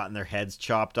guys had gotten their heads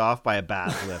chopped off by a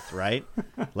bat'leth, right?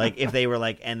 Like if they were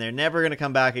like, and they're never going to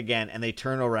come back again, and they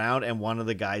turn around and one of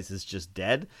the guys is just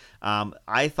dead.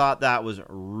 I thought that was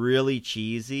really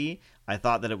cheesy. I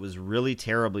thought that it was really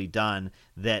terribly done,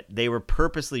 that they were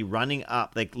purposely running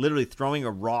up, like literally throwing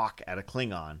a rock at a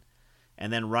Klingon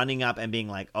and then running up and being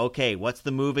like, okay, what's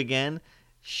the move again?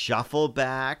 Shuffle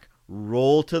back,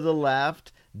 roll to the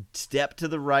left, step to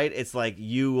the right. It's like,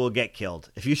 you will get killed.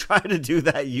 If you try to do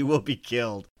that, you will be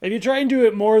killed. If you try and do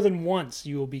it more than once,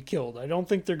 you will be killed. I don't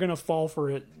think they're going to fall for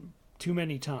it too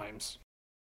many times.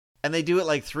 And they do it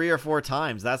like 3 or 4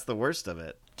 times. That's the worst of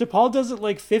it. T'Pol does it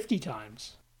like 50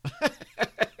 times.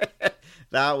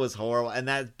 That was horrible. And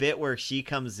that bit where she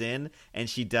comes in and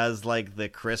she does like the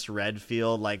Chris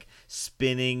Redfield like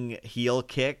spinning heel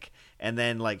kick and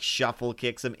then like shuffle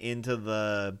kicks him into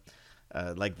the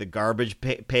like the garbage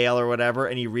pail or whatever,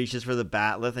 and he reaches for the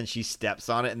bat'leth and she steps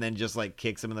on it and then just like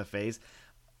kicks him in the face.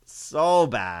 So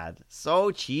bad,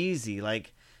 so cheesy.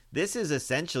 Like, this is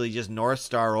essentially just North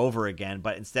Star over again,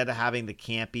 but instead of having the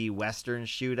campy Western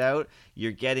shootout,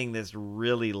 you're getting this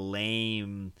really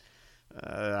lame,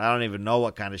 I don't even know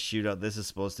what kind of shootout this is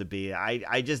supposed to be.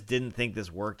 I just didn't think this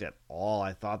worked at all.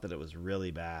 I thought that it was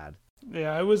really bad.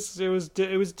 Yeah, it was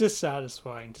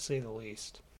dissatisfying, to say the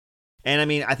least. And I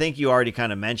mean, I think you already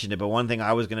kind of mentioned it, but one thing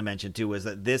I was going to mention too was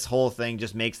that this whole thing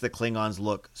just makes the Klingons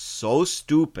look so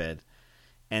stupid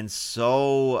and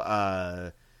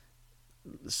so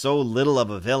little of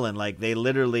a villain. Like, they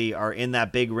literally are in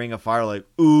that big ring of fire like,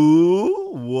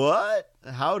 ooh, what?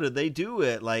 How did they do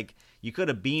it? Like, you could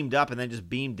have beamed up and then just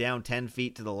beamed down 10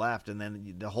 feet to the left and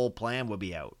then the whole plan would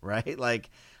be out, right? Like,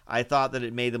 I thought that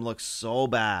it made them look so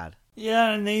bad.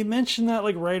 Yeah, and they mentioned that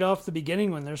like right off the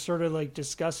beginning when they're sort of like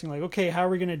discussing like, okay, how are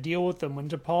we going to deal with them? When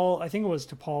I think it was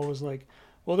T'Pol was like,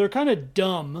 well, they're kind of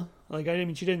dumb. Like, I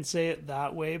mean, she didn't say it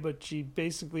that way, but she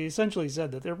basically essentially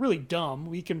said that they're really dumb.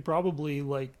 We can probably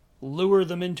like lure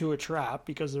them into a trap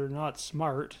because they're not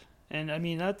smart. And I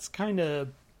mean, that's kind of,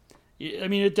 I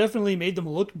mean, it definitely made them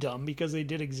look dumb because they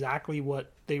did exactly what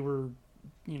they were,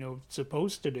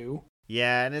 supposed to do.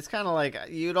 Yeah, and it's kind of like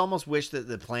you'd almost wish that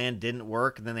the plan didn't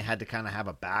work, and then they had to kind of have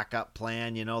a backup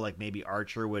plan, like maybe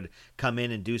Archer would come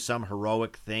in and do some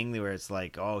heroic thing where it's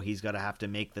like, oh, he's got to have to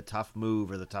make the tough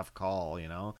move or the tough call,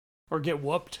 Or get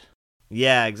whooped.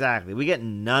 Yeah, exactly. We get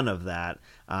none of that.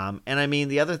 And I mean,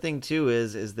 the other thing too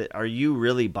is that, are you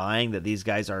really buying that these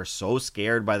guys are so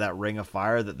scared by that ring of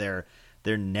fire that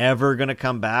they're never going to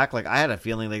come back? Like, I had a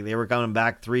feeling like they were coming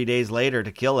back 3 days later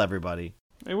to kill everybody.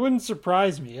 It wouldn't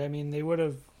surprise me. I mean, they would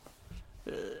have.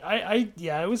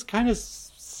 It was kind of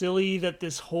silly that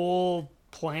this whole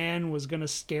plan was going to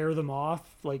scare them off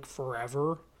like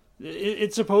forever.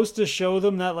 It's supposed to show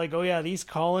them that like, oh yeah, these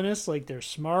colonists, like, they're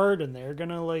smart and they're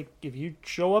gonna, like, if you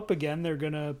show up again, they're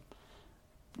gonna,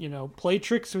 play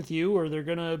tricks with you, or they're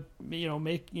gonna,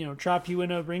 make, trap you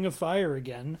in a ring of fire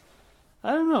again.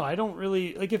 I don't know. I don't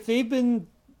really like, if they've been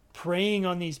preying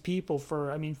on these people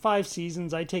for, 5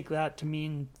 seasons, I take that to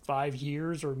mean 5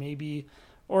 years, or maybe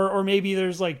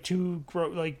there's like 2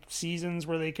 seasons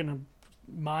where they can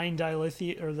mine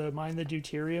dilithium or mine the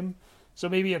deuterium, so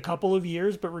maybe a couple of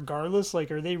years. But regardless, like,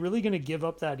 are they really going to give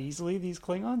up that easily, these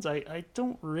Klingons? I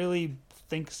don't really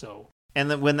think so.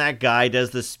 And then when that guy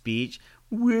does the speech,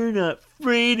 we're not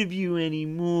afraid of you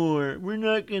anymore, we're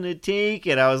not going to take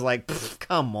it, I was like,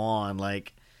 come on,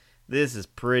 like, this is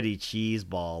pretty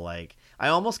cheeseball. Like, I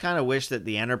almost kind of wish that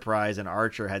the Enterprise and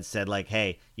Archer had said like,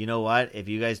 hey, you know what? If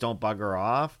you guys don't bugger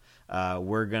off,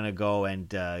 we're gonna go and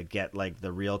get like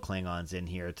the real Klingons in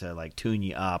here to like tune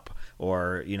you up,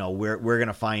 or we're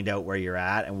gonna find out where you're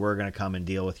at and we're gonna come and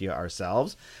deal with you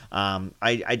ourselves.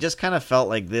 I just kind of felt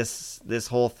like this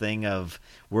whole thing of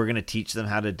we're gonna teach them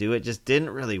how to do it just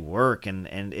didn't really work, and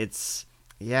it's.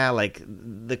 Yeah, like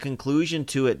the conclusion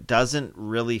to it doesn't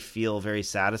really feel very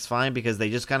satisfying because they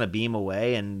just kind of beam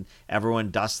away and everyone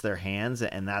dusts their hands,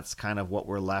 and that's kind of what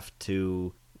we're left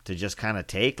to just kind of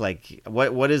take. Like,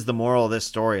 what is the moral of this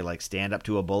story? Like, stand up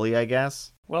to a bully, I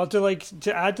guess? Well,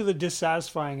 to add to the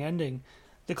dissatisfying ending,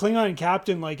 the Klingon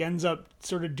captain like ends up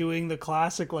sort of doing the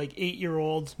classic like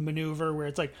 8-year-old maneuver where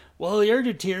it's like, well, the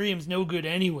deuterium's no good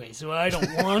anyway, so I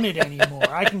don't want it anymore.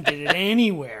 I can get it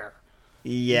anywhere.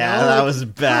 Yeah, that was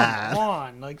bad. Come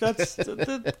on, like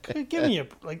give me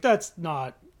that's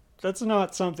not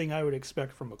something I would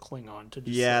expect from a Klingon to do.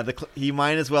 Yeah, he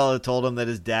might as well have told him that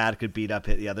his dad could beat up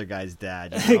the other guy's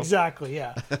dad. Exactly,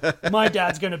 yeah. My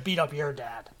dad's gonna beat up your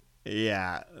dad.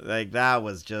 Yeah, like that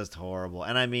was just horrible.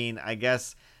 And I mean, I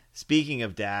guess speaking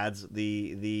of dads,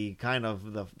 the kind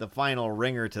of the final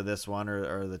ringer to this one,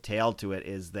 or the tail to it,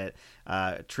 is that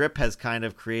Trip has kind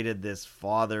of created this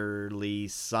fatherly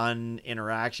son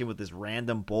interaction with this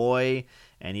random boy,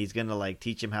 and he's gonna like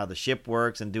teach him how the ship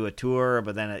works and do a tour,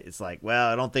 but then it's like, well,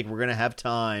 I don't think we're gonna have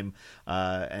time,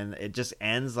 and it just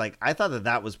ends like, I thought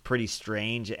that was pretty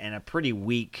strange and a pretty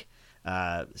weak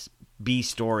B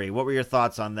story. What were your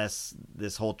thoughts on this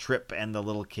whole Trip and the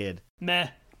little kid? Meh.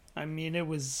 I mean,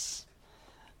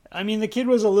 the kid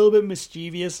was a little bit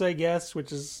mischievous, I guess,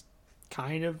 which is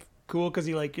kind of cool because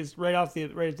he like is right at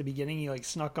the beginning, he like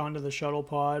snuck onto the shuttle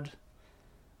pod.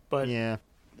 But yeah,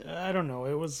 I don't know.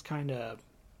 It was kind of,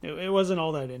 it wasn't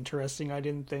all that interesting, I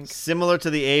didn't think. Similar to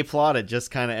the A plot, it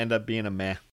just kind of ended up being a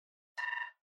meh.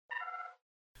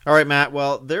 All right, Matt.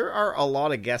 Well, there are a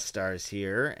lot of guest stars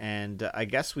here, and I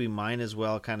guess we might as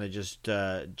well kind of just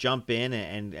jump in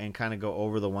and kind of go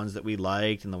over the ones that we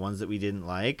liked and the ones that we didn't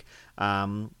like.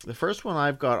 The first one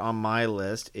I've got on my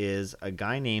list is a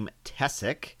guy named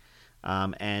Tessic,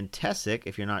 and Tessic,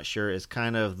 if you're not sure, is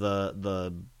kind of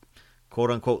the quote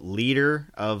unquote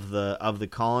leader of the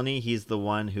colony. He's the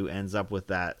one who ends up with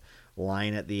that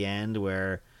line at the end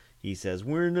where he says,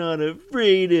 "We're not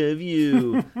afraid of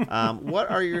you."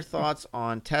 What are your thoughts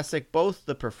on Tessic, both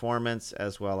the performance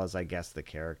as well as, I guess, the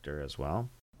character as well?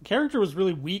 The character was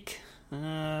really weak.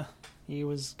 He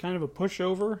was kind of a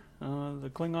pushover.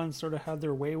 The Klingons sort of had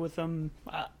their way with him.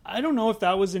 I don't know if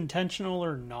that was intentional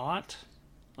or not.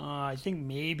 I think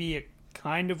maybe it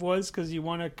kind of was, because you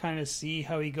want to kind of see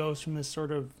how he goes from this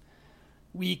sort of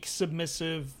weak,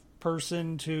 submissive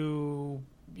person to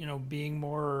being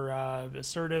more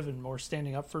assertive and more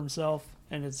standing up for himself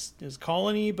and his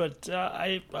colony. But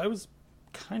I was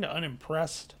kind of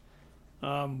unimpressed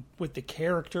with the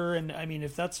character. And I mean,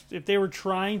 if they were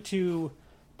trying to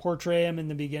portray him in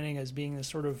the beginning as being this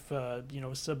sort of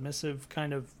submissive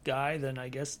kind of guy, then I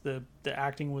guess the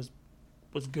acting was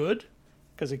good,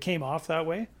 because it came off that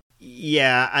way.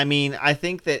 Yeah, I mean, I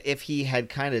think that if he had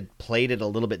kind of played it a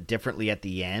little bit differently at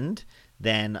the end,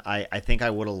 then I think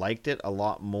I would have liked it a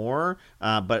lot more.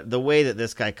 But the way that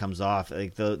this guy comes off,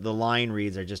 like the line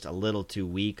reads are just a little too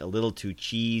weak, a little too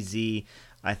cheesy.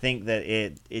 I think that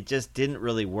it just didn't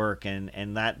really work,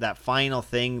 and that final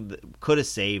thing could have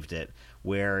saved it,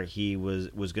 where he was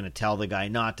going to tell the guy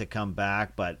not to come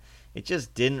back, but it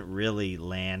just didn't really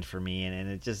land for me, and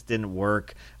it just didn't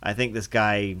work. I think this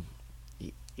guy,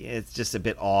 it's just a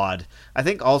bit odd. I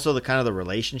think also the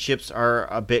relationships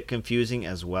are a bit confusing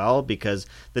as well, because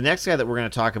the next guy that we're going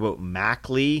to talk about,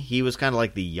 Mackley, he was kind of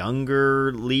like the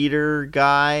younger leader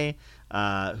guy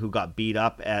who got beat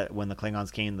up when the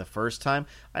Klingons came the first time.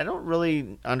 I don't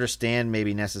really understand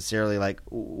maybe necessarily like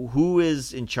who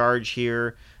is in charge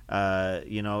here.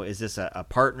 Is this a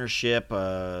partnership?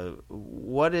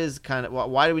 What is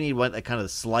why do we need one, kind of the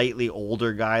slightly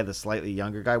older guy, the slightly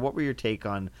younger guy? What were your take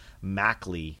on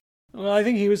Mackley? Well, I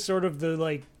think he was sort of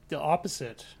the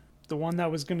opposite, the one that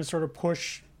was going to sort of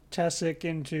push Tessic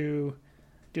into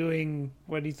doing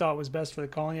what he thought was best for the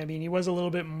colony. I mean, he was a little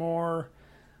bit more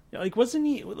wasn't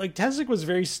he Tessic was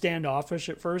very standoffish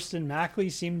at first, and Mackley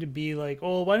seemed to be like,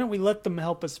 oh, why don't we let them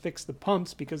help us fix the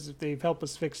pumps, because if they help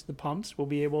us fix the pumps, we'll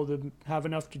be able to have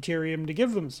enough deuterium to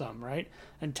give them some, right?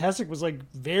 And Tessic was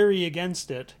very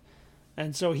against it,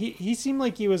 and so he seemed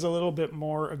like he was a little bit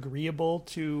more agreeable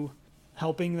to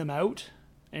helping them out,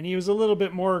 and he was a little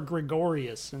bit more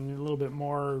gregarious and a little bit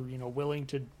more willing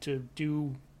to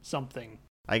do something.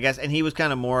 I guess, and he was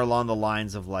kind of more along the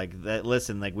lines of like, that.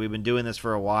 Listen, like we've been doing this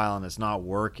for a while and it's not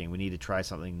working. We need to try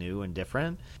something new and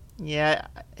different. Yeah,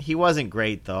 he wasn't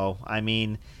great though. I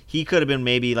mean, he could have been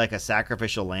maybe like a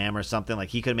sacrificial lamb or something. Like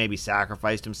he could have maybe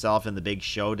sacrificed himself in the big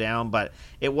showdown, but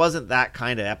it wasn't that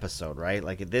kind of episode, right?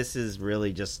 Like this is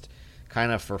really just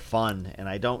kind of for fun, and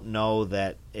I don't know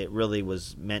that it really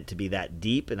was meant to be that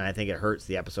deep, and I think it hurts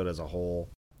the episode as a whole.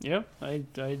 Yeah, I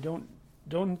don't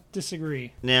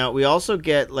disagree. Now we also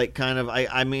get like kind of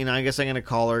I mean I guess I'm gonna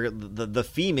call her the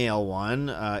female one,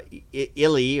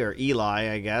 Illy or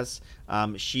Eli, I guess.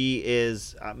 She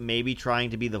is maybe trying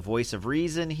to be the voice of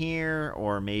reason here,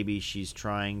 or maybe she's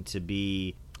trying to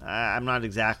be. I'm not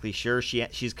exactly sure.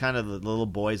 She's kind of the little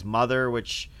boy's mother,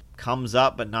 which comes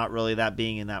up, but not really that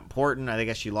being that important. I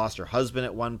guess she lost her husband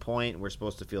at one point. We're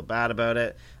supposed to feel bad about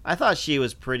it. I thought she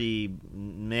was pretty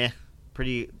meh,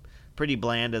 pretty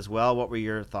bland as well. What were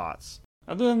your thoughts?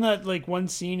 Other than that, like one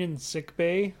scene in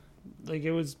sickbay, like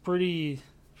it was pretty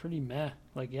meh.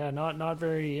 Like yeah, not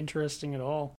very interesting at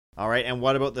all. All right, and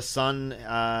what about the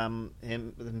son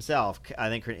himself? I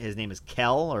think his name is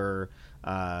Kel, or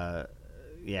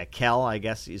Kel, I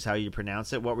guess is how you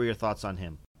pronounce it. What were your thoughts on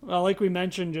him? Well, like we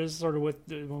mentioned, just sort of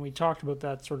when we talked about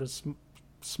that sort of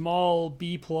small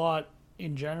B plot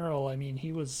in general. I mean,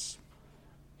 he was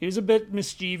a bit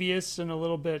mischievous and a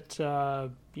little bit,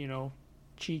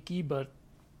 cheeky, but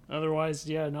otherwise,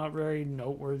 yeah, not very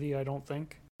noteworthy, I don't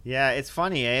think. Yeah, it's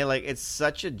funny, eh? Like, it's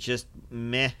such a just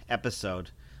meh episode.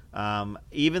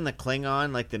 Even the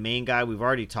Klingon, like the main guy, we've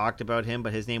already talked about him,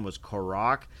 but his name was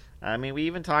Korok. I mean, we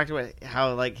even talked about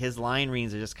how, like, his line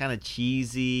reads are just kind of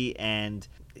cheesy, and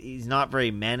he's not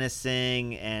very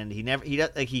menacing, and he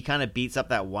kind of beats up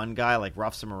that one guy, like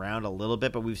roughs him around a little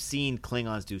bit, but we've seen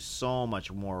Klingons do so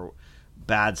much more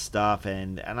bad stuff,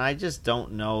 and I just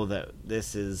don't know that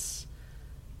this is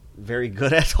very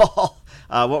good at all.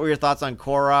 What were your thoughts on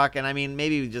Korok? And I mean,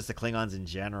 maybe just the Klingons in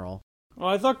general. Well,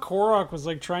 I thought Korok was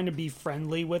like trying to be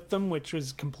friendly with them, which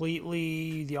was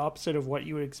completely the opposite of what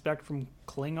you would expect from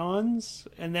Klingons.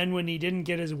 And then when he didn't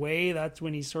get his way, that's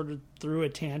when he sort of threw a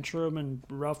tantrum and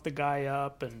roughed the guy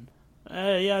up. And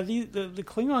the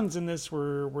Klingons in this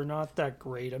were not that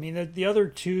great. I mean, the other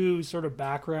two sort of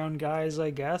background guys, I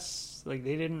guess, like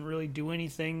they didn't really do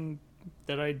anything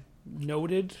that I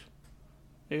noted.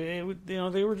 They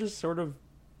were just sort of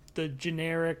the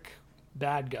generic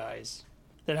bad guys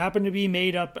that happen to be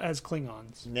made up as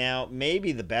Klingons. Now,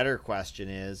 maybe the better question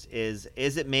is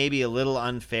it maybe a little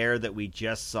unfair that we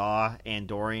just saw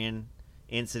Andorian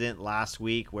incident last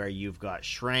week, where you've got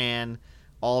Shran,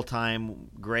 all-time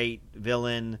great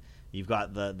villain, you've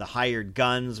got the hired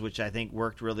guns, which I think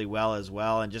worked really well as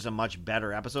well, and just a much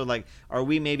better episode. Like, are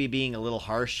we maybe being a little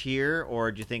harsh here,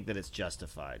 or do you think that it's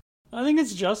justified? I think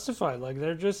it's justified. Like,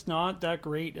 they're just not that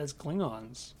great as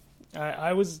Klingons.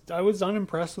 I was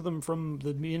unimpressed with them from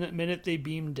the minute they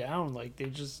beamed down. Like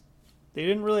they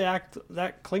didn't really act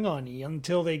that Klingon-y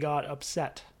until they got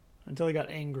upset, until they got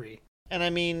angry. And I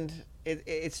mean,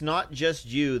 it's not just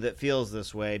you that feels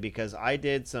this way, because I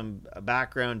did some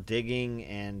background digging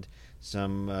and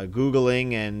some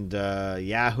Googling and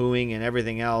Yahooing and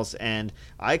everything else, and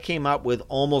I came up with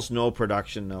almost no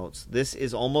production notes. This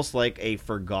is almost like a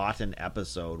forgotten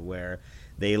episode where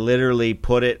they literally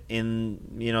put it in,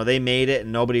 they made it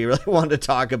and nobody really wanted to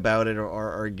talk about it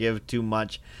or give too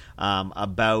much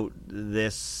about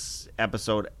this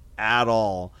episode at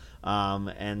all.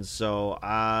 And so,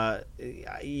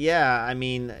 I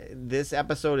mean, this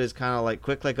episode is kind of like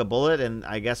quick like a bullet, and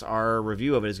I guess our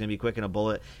review of it is going to be quick and a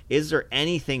bullet. Is there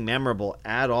anything memorable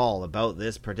at all about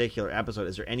this particular episode?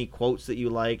 Is there any quotes that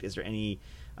you liked? Is there any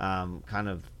kind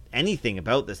of anything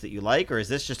about this that you like, or is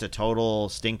this just a total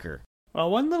stinker? Well,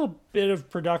 one little bit of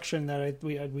production that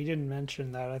we didn't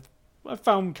mention that I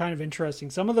found kind of interesting.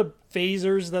 Some of the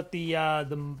phasers that the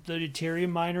deuterium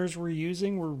miners were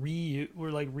using were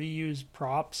reused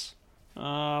props.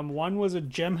 One was a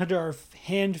Jem'Hadar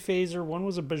hand phaser, one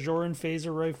was a Bajoran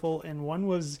phaser rifle, and one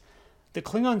was the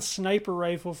Klingon sniper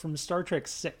rifle from Star Trek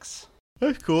VI.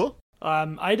 That's cool.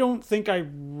 I don't think I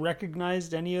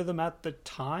recognized any of them at the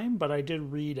time, but I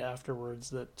did read afterwards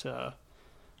that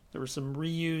there were some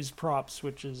reused props,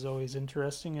 which is always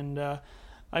interesting. And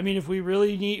I mean, if we're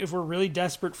really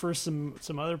desperate for some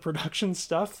other production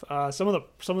stuff, some of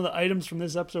the items from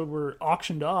this episode were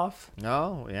auctioned off.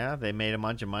 Oh yeah, they made a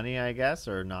bunch of money, I guess,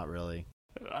 or not really.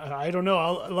 I don't know.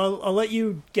 I'll let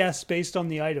you guess based on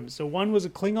the items. So one was a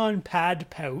Klingon pad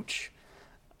pouch,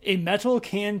 a metal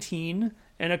canteen,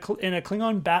 and a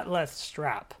Klingon batleth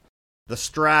strap. The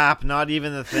strap, not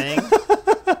even the thing.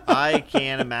 I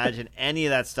can't imagine any of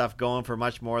that stuff going for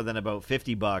much more than about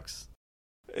 $50.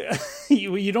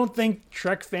 You don't think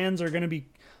Trek fans are going to be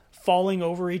falling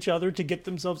over each other to get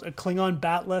themselves a Klingon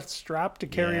batleth strap to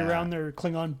carry around their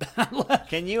Klingon batleth?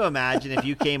 Can you imagine if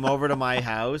you came over to my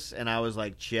house and I was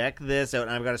like, check this out,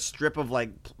 and I've got a strip of like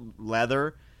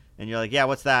leather, and you're like, yeah,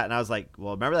 what's that? And I was like,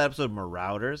 well, remember that episode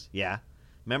Marauders? Yeah.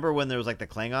 Remember when there was like the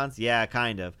Klingons? Yeah,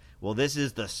 kind of. Well, this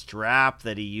is the strap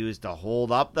that he used to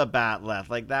hold up the batleth.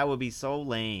 Like, that would be so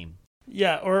lame.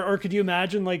 Yeah, or could you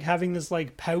imagine like having this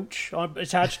like pouch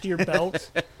attached to your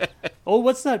belt? Oh,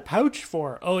 what's that pouch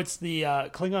for? Oh, it's the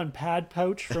Klingon pad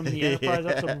pouch from the Enterprise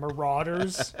episode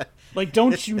Marauders. Like,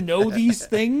 don't you know these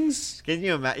things? Can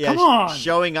you imagine? Come on.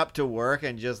 Showing up to work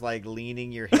and just like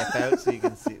leaning your hip out so you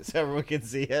can see, so everyone can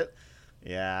see it.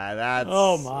 Yeah, that's.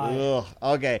 Oh my. Ugh.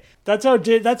 Okay. That's how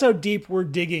deep we're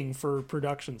digging for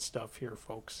production stuff here,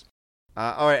 folks.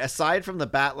 All right. Aside from the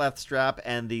batleth strap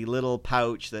and the little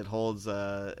pouch that holds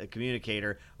a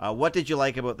communicator, what did you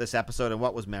like about this episode, and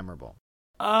what was memorable?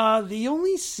 The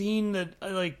only scene that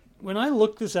when I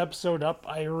looked this episode up,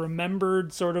 I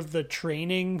remembered sort of the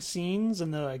training scenes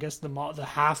and the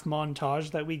half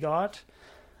montage that we got.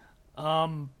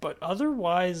 But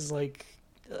otherwise, like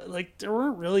there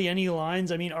weren't really any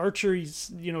lines. I mean, Archer,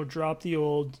 dropped the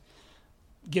old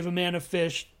give a man a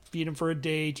fish, feed him for a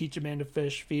day, teach a man to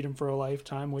fish, feed him for a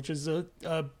lifetime, which is that's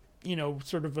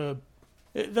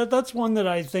one that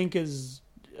I think is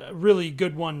a really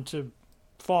good one to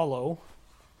follow.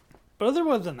 But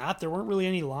other than that, there weren't really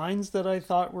any lines that I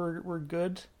thought were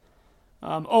good.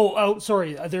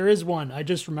 Sorry, there is one. I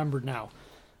just remembered now.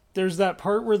 There's that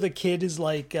part where the kid is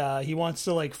like, he wants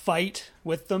to like fight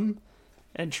with them,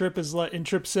 and Trip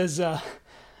says,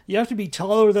 "You have to be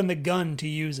taller than the gun to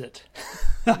use it."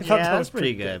 I thought that was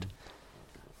pretty good.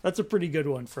 That's a pretty good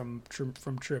one from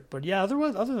Trip. But yeah,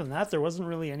 other than that, there wasn't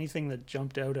really anything that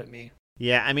jumped out at me.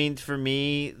 Yeah, I mean, for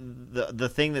me, the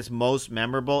thing that's most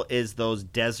memorable is those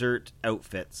desert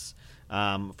outfits.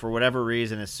 For whatever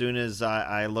reason, as soon as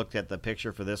I looked at the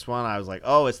picture for this one, I was like,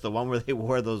 oh, it's the one where they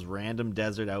wore those random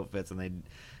desert outfits, and they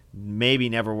maybe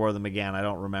never wore them again. I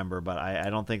don't remember, but I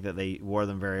don't think that they wore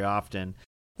them very often.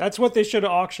 That's what they should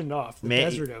have auctioned off, the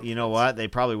desert outfits. You know what? They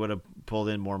probably would have pulled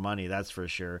in more money, that's for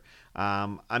sure.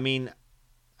 I mean,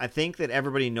 I think that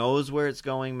everybody knows where it's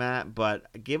going, Matt, but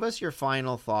give us your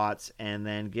final thoughts and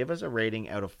then give us a rating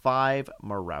out of 5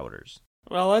 Marauders.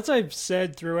 Well, as I've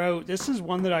said throughout, this is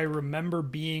one that I remember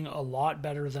being a lot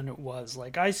better than it was.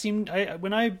 Like,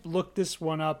 when I looked this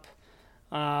one up,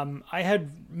 I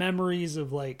had memories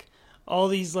of like all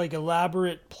these like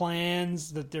elaborate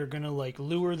plans that they're gonna like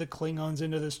lure the Klingons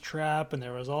into this trap, and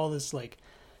there was all this like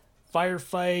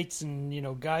firefights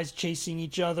and guys chasing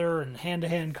each other and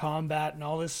hand-to-hand combat and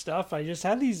all this stuff. I just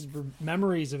had these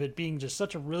memories of it being just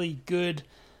such a really good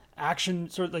action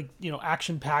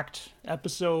action-packed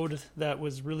episode that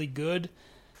was really good.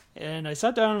 And I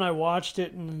sat down and I watched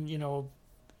it, and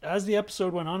as the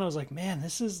episode went on, I was like, man,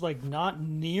 this is like not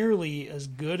nearly as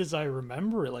good as I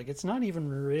remember it. Like, it's not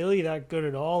even really that good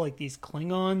at all. Like, these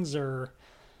Klingons are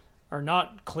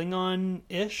not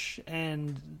Klingon-ish,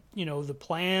 and the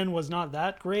plan was not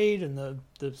that great, and the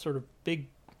sort of big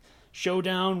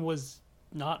showdown was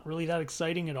not really that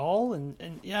exciting at all,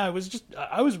 and yeah, I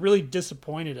was really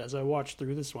disappointed as I watched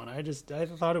through this one. I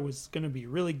thought it was going to be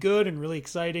really good and really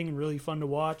exciting and really fun to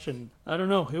watch, and I don't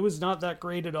know, it was not that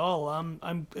great at all.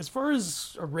 I'm as far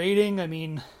as a rating, I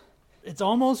mean, it's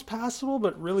almost passable,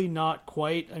 but really not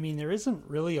quite. I mean, there isn't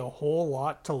really a whole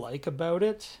lot to like about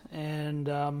it, and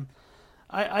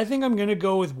I think I'm going to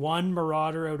go with 1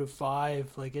 Marauder out of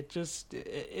 5. Like,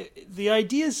 the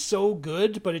idea is so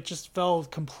good, but it just fell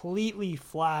completely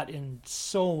flat in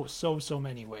so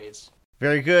many ways.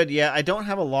 Very good. Yeah, I don't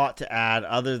have a lot to add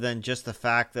other than just the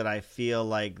fact that I feel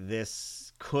like this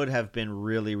could have been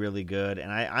really, really good.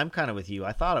 And I'm kind of with you.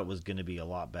 I thought it was going to be a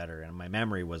lot better, and my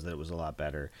memory was that it was a lot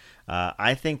better.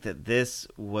 I think that this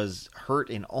was hurt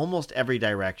in almost every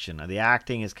direction. The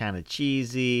acting is kind of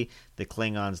cheesy. The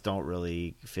Klingons don't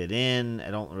really fit in. I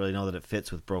don't really know that it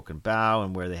fits with Broken Bow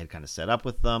and where they had kind of set up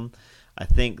with them. I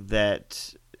think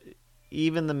that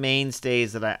even the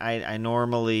mainstays that I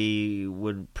normally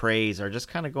would praise are just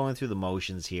kind of going through the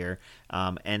motions here.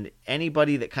 And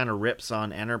anybody that kind of rips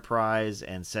on Enterprise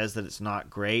and says that it's not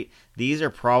great, these are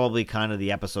probably kind of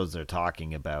the episodes they're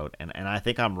talking about. And I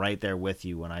think I'm right there with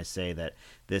you when I say that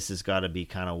this has got to be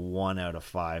kind of 1 out of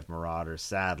 5 Marauders,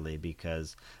 sadly,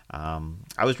 because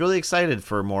I was really excited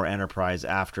for more Enterprise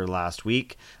after last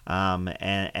week.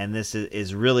 And this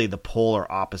is really the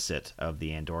polar opposite of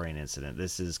the Andorian incident.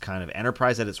 This is kind of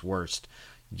Enterprise at its worst.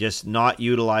 Just not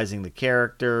utilizing the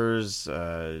characters.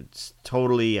 It's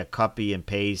totally a copy and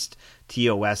paste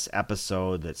TOS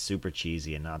episode that's super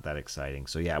cheesy and not that exciting.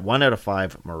 So yeah, 1 out of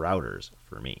 5 Marauders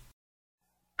for me.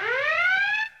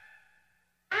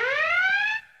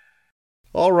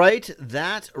 All right,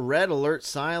 that red alert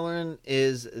siren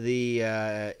is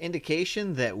the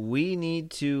indication that we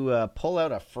need to pull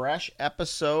out a fresh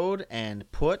episode and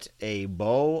put a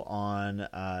bow on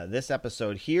this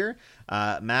episode here.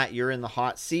 Matt, you're in the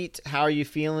hot seat. How are you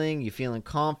feeling? You feeling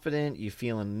confident? You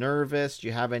feeling nervous? Do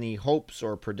you have any hopes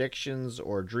or predictions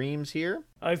or dreams here?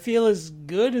 I feel as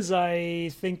good as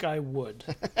I think I would,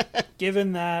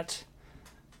 given that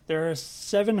there are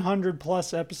 700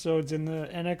 plus episodes in the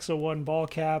NX01 ball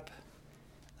cap.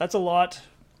 That's a lot.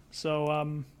 So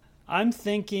I'm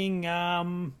thinking,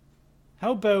 how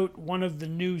about one of the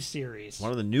new series?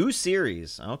 One of the new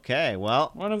series. Okay,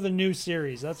 well. One of the new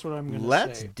series. That's what I'm going to say.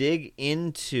 Let's dig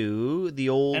into the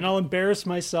old... And I'll embarrass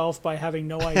myself by having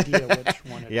no idea which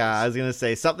one it is. I was going to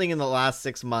say something in the last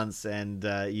 6 months and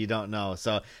you don't know.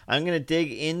 So I'm going to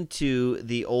dig into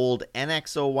the old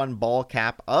NX01 ball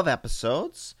cap of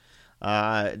episodes.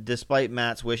 Despite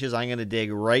Matt's wishes, I'm going to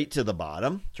dig right to the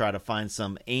bottom, try to find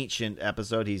some ancient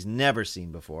episode he's never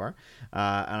seen before.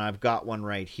 And I've got one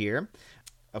right here.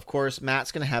 Of course,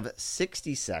 Matt's going to have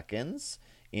 60 seconds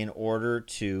in order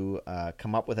to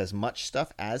come up with as much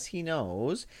stuff as he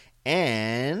knows.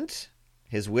 And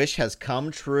his wish has come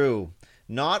true.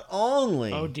 Not only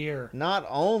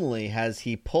has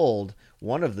he pulled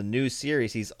one of the new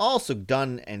series, he's also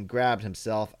done and grabbed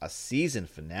himself a season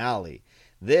finale.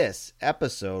 This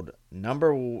episode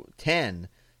number 10,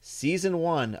 season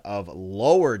 1 of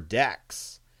Lower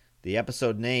Decks. The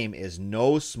episode name is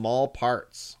No Small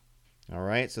Parts. All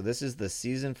right, so this is the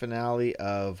season finale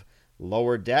of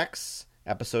Lower Decks,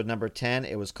 episode number 10.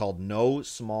 It was called No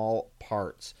Small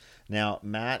Parts. Now,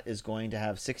 Matt is going to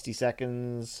have 60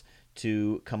 seconds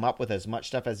to come up with as much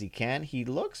stuff as he can. He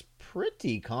looks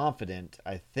pretty confident,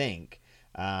 I think.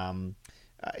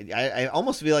 I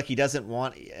almost feel like he doesn't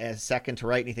want a second to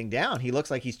write anything down. He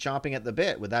looks like he's chomping at the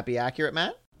bit. Would that be accurate,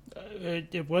 Matt?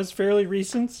 It was fairly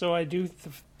recent, so I do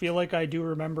feel like I do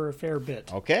remember a fair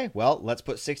bit. Okay, well, let's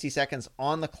put 60 seconds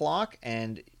on the clock,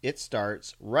 and it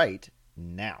starts right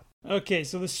now. Okay,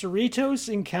 so the Cerritos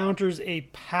encounters a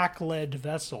pack-led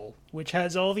vessel, which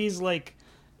has all these, like,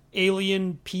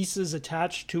 alien pieces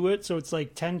attached to it, so it's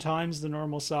like 10 times the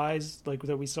normal size, like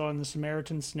that we saw in the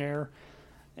Samaritan Snare.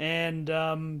 And,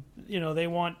 they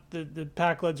want, the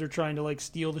Pack-Leds are trying to, like,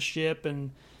 steal the ship,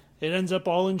 and it ends up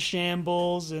all in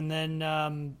shambles. And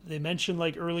then they mentioned,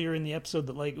 like, earlier in the episode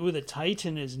that, like, the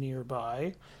Titan is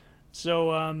nearby. So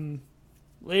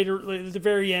later, at the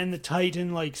very end, the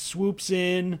Titan, like, swoops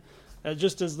in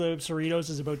just as the Cerritos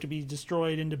is about to be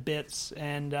destroyed into bits.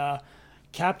 And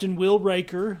Captain Will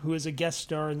Riker, who is a guest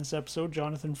star in this episode,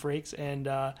 Jonathan Frakes, and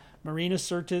Marina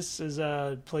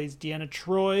Sirtis plays Deanna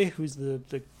Troi, who's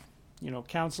the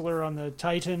counselor on the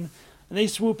Titan. And they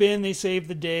swoop in, they save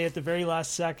the day at the very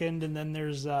last second, and then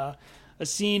there's a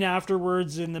scene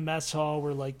afterwards in the mess hall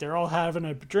where, like, they're all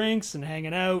having drinks and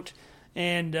hanging out.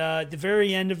 And at the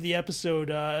very end of the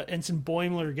episode, Ensign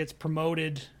Boimler gets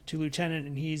promoted to lieutenant,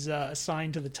 and he's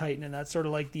assigned to the Titan, and that's sort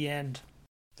of like the end.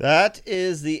 That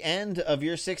is the end of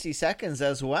your 60 seconds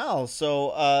as well.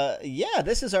 So,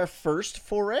 this is our first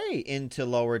foray into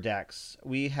Lower Decks.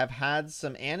 We have had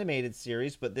some animated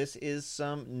series, but this is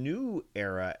some new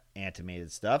era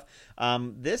animated stuff.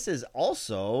 This is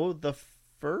also the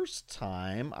first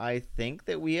time I think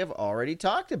that we have already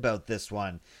talked about this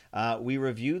one. We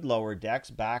reviewed Lower Decks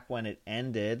back when it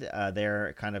ended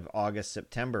there kind of August,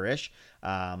 September-ish.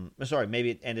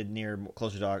 Maybe it ended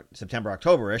closer to September,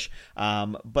 October-ish.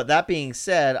 But that being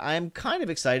said, I'm kind of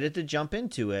excited to jump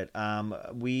into it.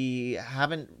 We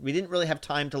didn't really have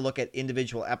time to look at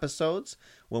individual episodes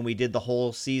when we did the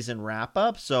whole season wrap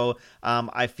up. So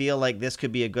I feel like this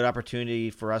could be a good opportunity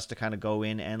for us to kind of go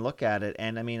in and look at it.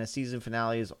 And I mean, a season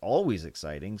finale is always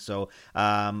exciting. So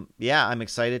I'm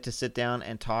excited to sit down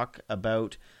and talk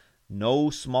about No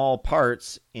Small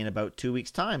Parts in about 2 weeks'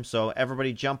 time. So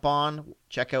everybody jump on,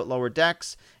 check out Lower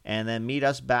Decks, and then meet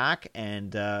us back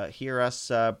and hear us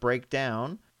break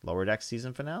down Lower Decks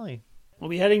season finale. We'll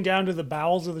be heading down to the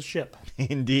bowels of the ship.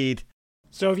 Indeed.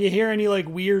 So if you hear any like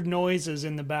weird noises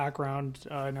in the background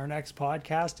in our next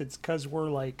podcast, it's because we're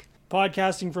like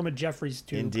podcasting from a Jeffries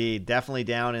tube. Indeed. Definitely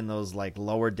down in those like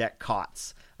lower deck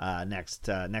cots next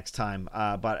time.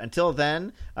 But until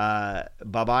then,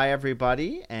 bye-bye,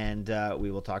 everybody, and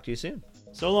we will talk to you soon.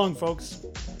 So long, folks.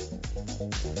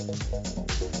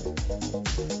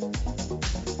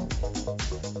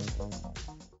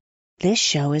 This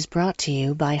show is brought to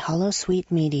you by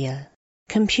Holosuite Media.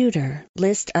 Computer,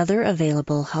 list other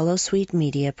available Holosuite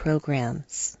media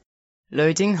programs.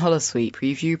 Loading Holosuite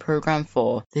Preview Program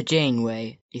 4, The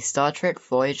Janeway, a Star Trek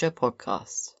Voyager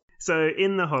podcast. So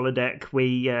in the holodeck,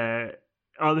 we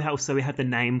had the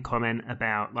name comment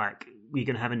about, like, we're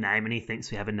going to have a name, and he thinks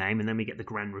we have a name, and then we get the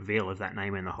grand reveal of that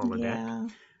name in the holodeck.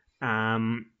 Yeah.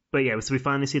 But yeah, so we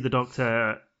finally see the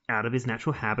Doctor out of his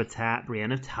natural habitat.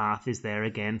 Brienne of Tarth is there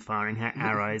again, firing her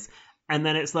arrows. And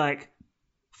then it's like,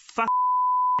 fuck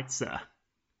Schweitzer.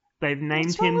 They've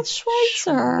named him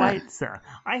Schweitzer.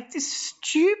 It's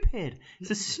stupid. It's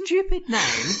a stupid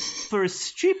name for a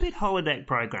stupid holodeck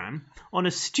program on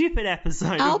a stupid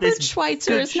episode Albert of this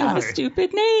Schweitzer is not a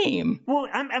stupid name. Well,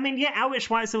 I mean, yeah, Albert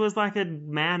Schweitzer was like a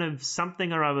man of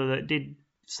something or other that did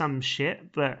some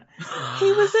shit, but...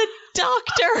 He was a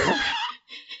doctor!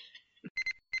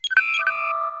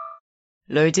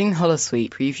 Loading Holosuite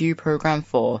Preview Program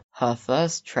 4, Her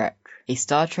First Trek, a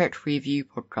Star Trek review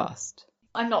podcast.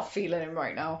 I'm not feeling him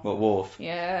right now. What, Worf?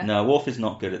 Yeah. No, Worf is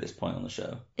not good at this point on the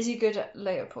show. Is he good at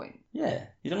later point? Yeah.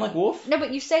 You don't like Worf? No,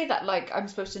 but you say that like I'm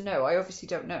supposed to know. I obviously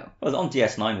don't know. Well, on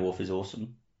DS9, Worf is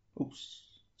awesome. Oops.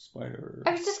 Spoiler.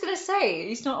 I was just going to say,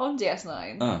 he's not on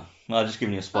DS9. Oh, well, I've just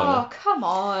given you a spoiler. Oh, come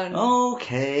on.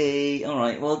 Okay. All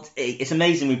right. Well, it's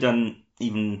amazing we've done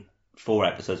even 4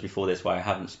 episodes before this where I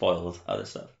haven't spoiled other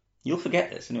stuff. You'll forget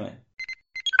this anyway.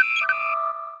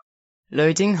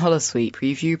 Loading Holosuite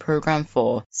Preview Program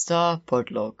 4, Star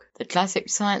Podlog, the classic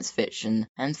science fiction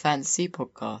and fantasy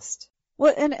podcast.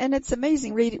 Well, and it's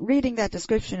amazing reading that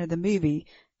description of the movie,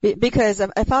 because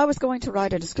if I was going to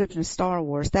write a description of Star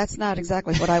Wars, that's not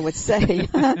exactly what I would say.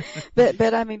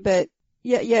 but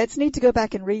yeah, it's neat to go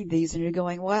back and read these, and you're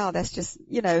going, wow, that's just,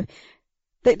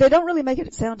 they don't really make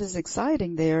it sound as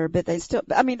exciting there, but they still,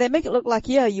 I mean, they make it look like,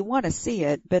 yeah, you want to see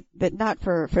it, but not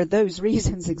for those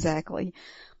reasons exactly.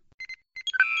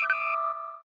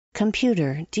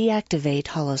 Computer, deactivate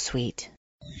Holosuite.